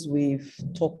things we've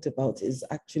talked about is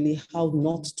actually how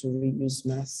not to reuse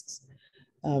masks.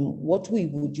 What we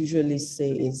would usually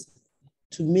say is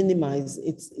to minimize,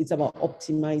 it's about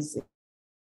optimizing.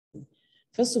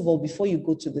 First of all, before you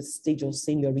go to the stage of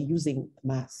saying you're reusing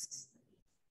masks,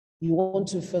 you want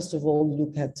to first of all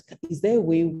look at, is there a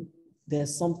way, there are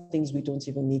some things we don't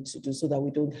even need to do so that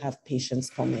we don't have patients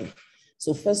coming.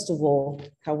 So first of all,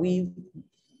 can we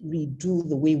redo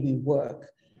the way we work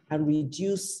and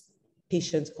reduce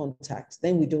patient contact?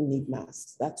 Then we don't need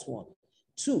masks, that's one.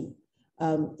 Two,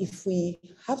 if we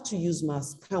have to use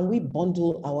masks, can we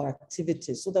bundle our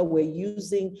activities so that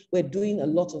we're doing a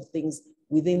lot of things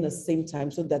within the same time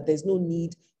so that there's no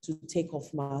need to take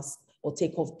off masks or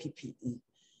take off PPE.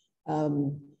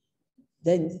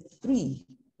 Then three,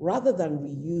 rather than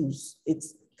reuse,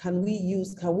 can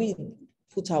we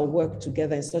put our work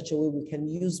together in such a way we can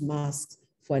use masks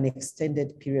for an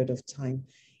extended period of time?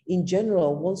 In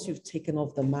general, once you've taken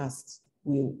off the masks,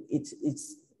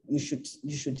 you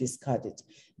should discard it.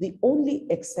 The only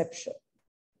exception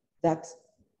that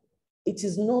it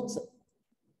is not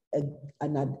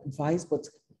an advice, but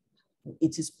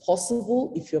it is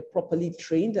possible if you're properly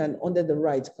trained and under the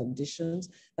right conditions,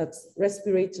 that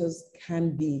respirators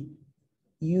can be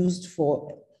used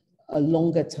for a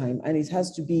longer time, and it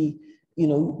has to be,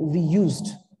 reused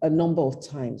a number of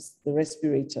times, the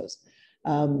respirators.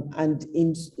 And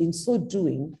in so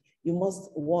doing, you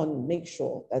must, one, make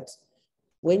sure that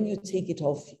when you take it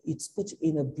off, it's put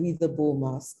in a breathable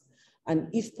mask, and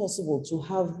if possible, to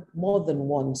have more than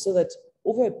one, so that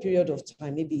over a period of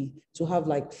time, maybe to have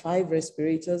like 5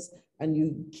 respirators, and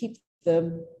you keep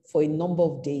them for a number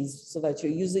of days so that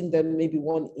you're using them maybe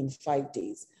 1 in 5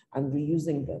 days and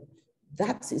reusing them.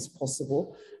 That is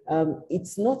possible.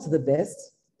 It's not the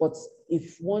best, but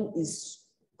if one is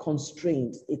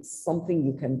constrained, it's something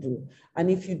you can do.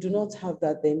 And if you do not have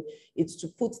that, then it's to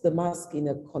put the mask in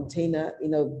a container,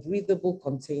 in a breathable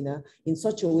container, in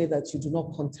such a way that you do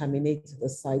not contaminate the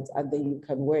sides, and then you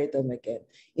can wear them again.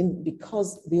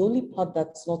 Because the only part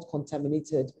that's not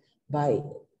contaminated by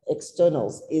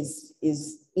externals is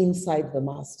inside the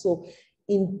mask. So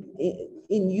in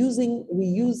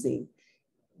reusing,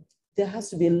 there has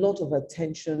to be a lot of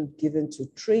attention given to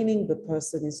training the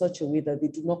person in such a way that they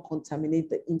do not contaminate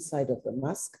the inside of the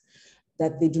mask,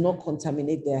 that they do not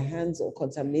contaminate their hands or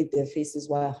contaminate their faces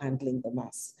while handling the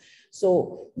mask.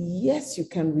 So yes, you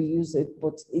can reuse it,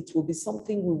 but it will be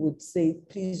something we would say,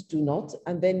 please do not.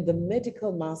 And then the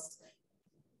medical masks,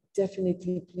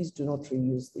 definitely, please do not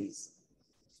reuse these.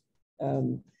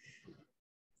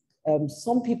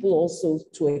 Some people also,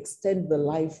 to extend the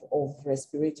life of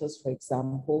respirators, for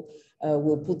example,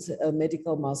 will put a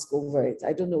medical mask over it.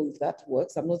 I don't know if that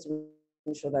works. I'm not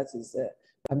sure that is,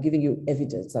 I'm giving you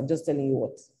evidence. I'm just telling you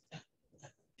what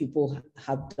people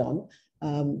have done.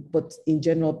 But in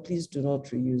general, please do not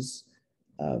reuse.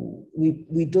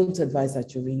 We don't advise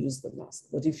that you reuse the mask,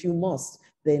 but if you must,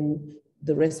 then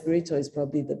the respirator is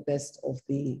probably the best of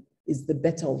is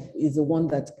the one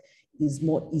that is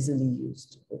more easily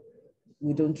used.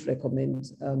 We don't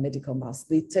recommend medical masks.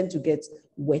 They tend to get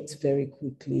wet very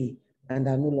quickly and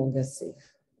are no longer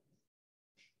safe.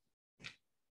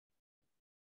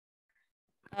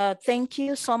 Thank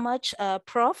you so much,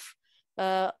 Prof.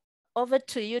 over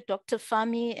to you, Dr.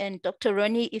 Fahmy and Dr.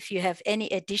 Ronnie, if you have any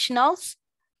additionals.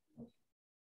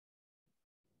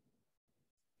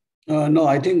 No,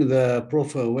 I think the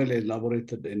prof well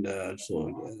elaborated in the,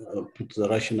 put the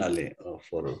rationale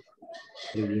for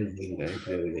reducing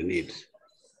the needs.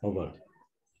 Over.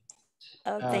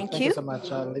 Thank you so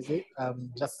much, Lizzie.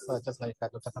 Just like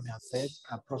Dr. Fahmy has said,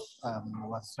 Prof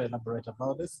was so elaborate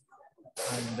about this.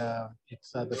 And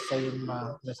it's the same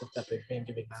message that we've been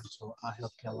giving out to our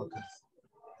healthcare workers.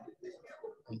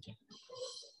 Thank you.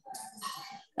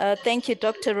 Thank you,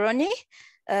 Dr. Ronnie.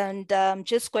 And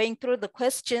just going through the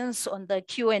questions on the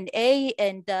Q&A,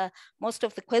 and most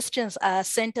of the questions are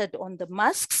centered on the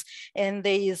masks. And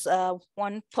there is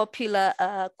one popular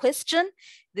question.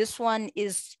 This one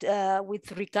is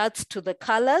with regards to the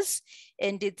colors,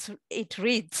 and it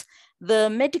reads, the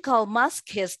medical mask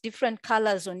has different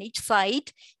colors on each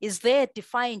side. Is there a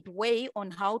defined way on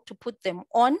how to put them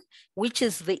on? Which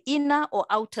is the inner or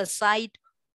outer side?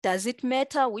 Does it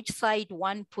matter which side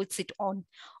one puts it on?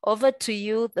 Over to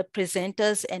you, the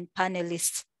presenters and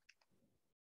panelists.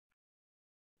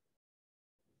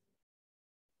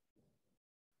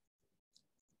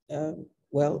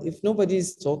 Well, if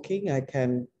nobody's talking, I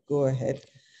can go ahead.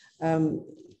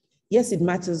 Yes, it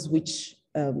matters which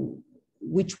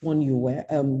one you wear,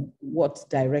 what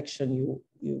direction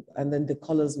you, and then the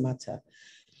colors matter.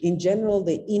 In general,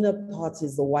 the inner part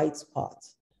is the white part,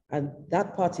 and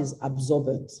that part is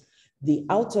absorbent. The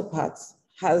outer part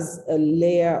has a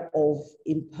layer of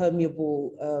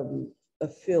impermeable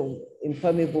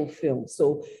film.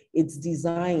 So it's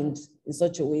designed in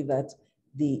such a way that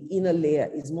the inner layer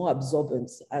is more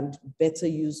absorbent and better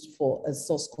used for a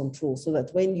source control, so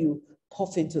that when you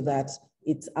cough into that,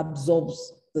 it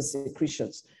absorbs the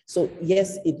secretions. So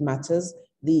yes, it matters.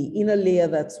 The inner layer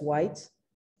that's white,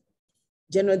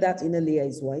 generally that inner layer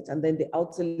is white, and then the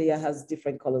outer layer has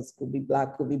different colors. Could be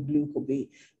black, could be blue, could be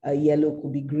yellow,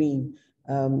 could be green.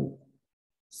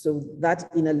 So that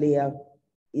inner layer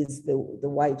is the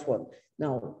white one.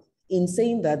 Now, in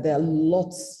saying that, there are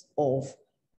lots of,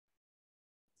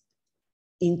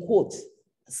 in quotes,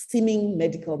 seeming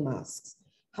medical masks.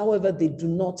 However, they do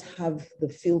not have the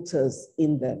filters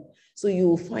in them. So you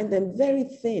will find them very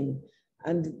thin.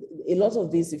 And a lot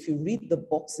of these, if you read the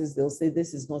boxes, they'll say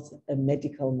this is not a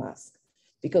medical mask,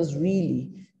 because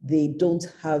really they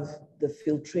don't have the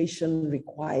filtration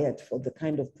required for the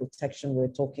kind of protection we're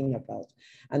talking about.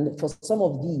 And for some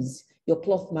of these, your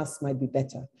cloth masks might be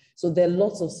better. So there are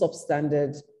lots of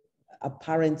substandard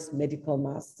apparent medical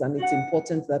masks, and it's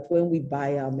important that when we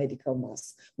buy our medical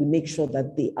masks, we make sure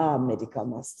that they are medical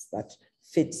masks that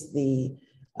fit the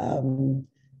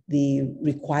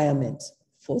requirement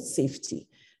for safety.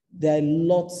 There are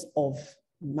lots of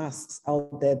masks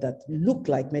out there that look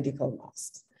like medical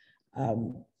masks,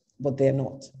 but they're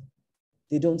not.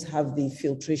 They don't have the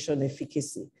filtration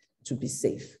efficacy to be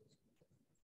safe.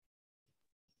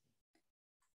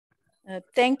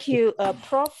 Thank you,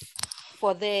 Prof,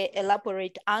 for the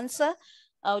elaborate answer.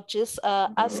 I'll just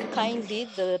ask kindly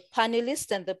the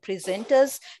panelists and the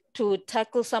presenters to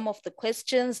tackle some of the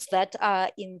questions that are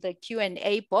in the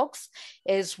Q&A box,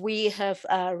 as we have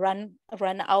run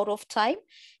out of time.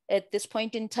 At this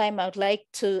point in time, I would like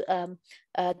to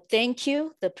thank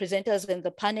you, the presenters and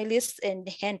the panelists, and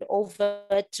hand over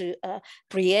to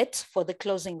Briette for the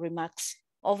closing remarks.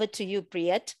 Over to you,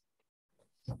 Briette.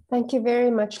 Thank you very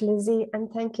much, Lizzie,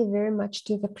 and thank you very much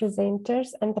to the presenters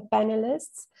and the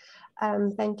panelists.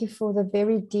 Thank you for the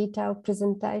very detailed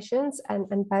presentations,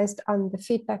 and based on the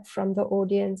feedback from the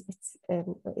audience,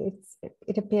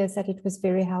 it appears that it was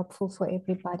very helpful for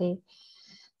everybody.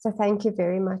 So thank you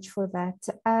very much for that.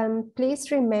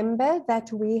 Please remember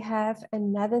that we have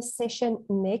another session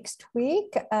next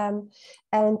week, and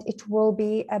it will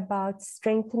be about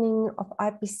strengthening of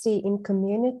IPC in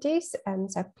communities.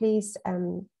 So please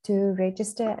to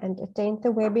register and attend the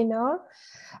webinar.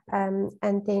 And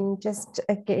then just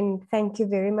again, thank you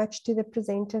very much to the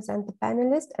presenters and the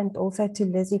panelists, and also to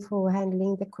Lizzie for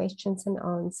handling the questions and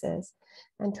answers.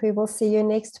 And we will see you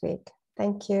next week.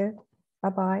 Thank you.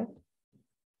 Bye-bye.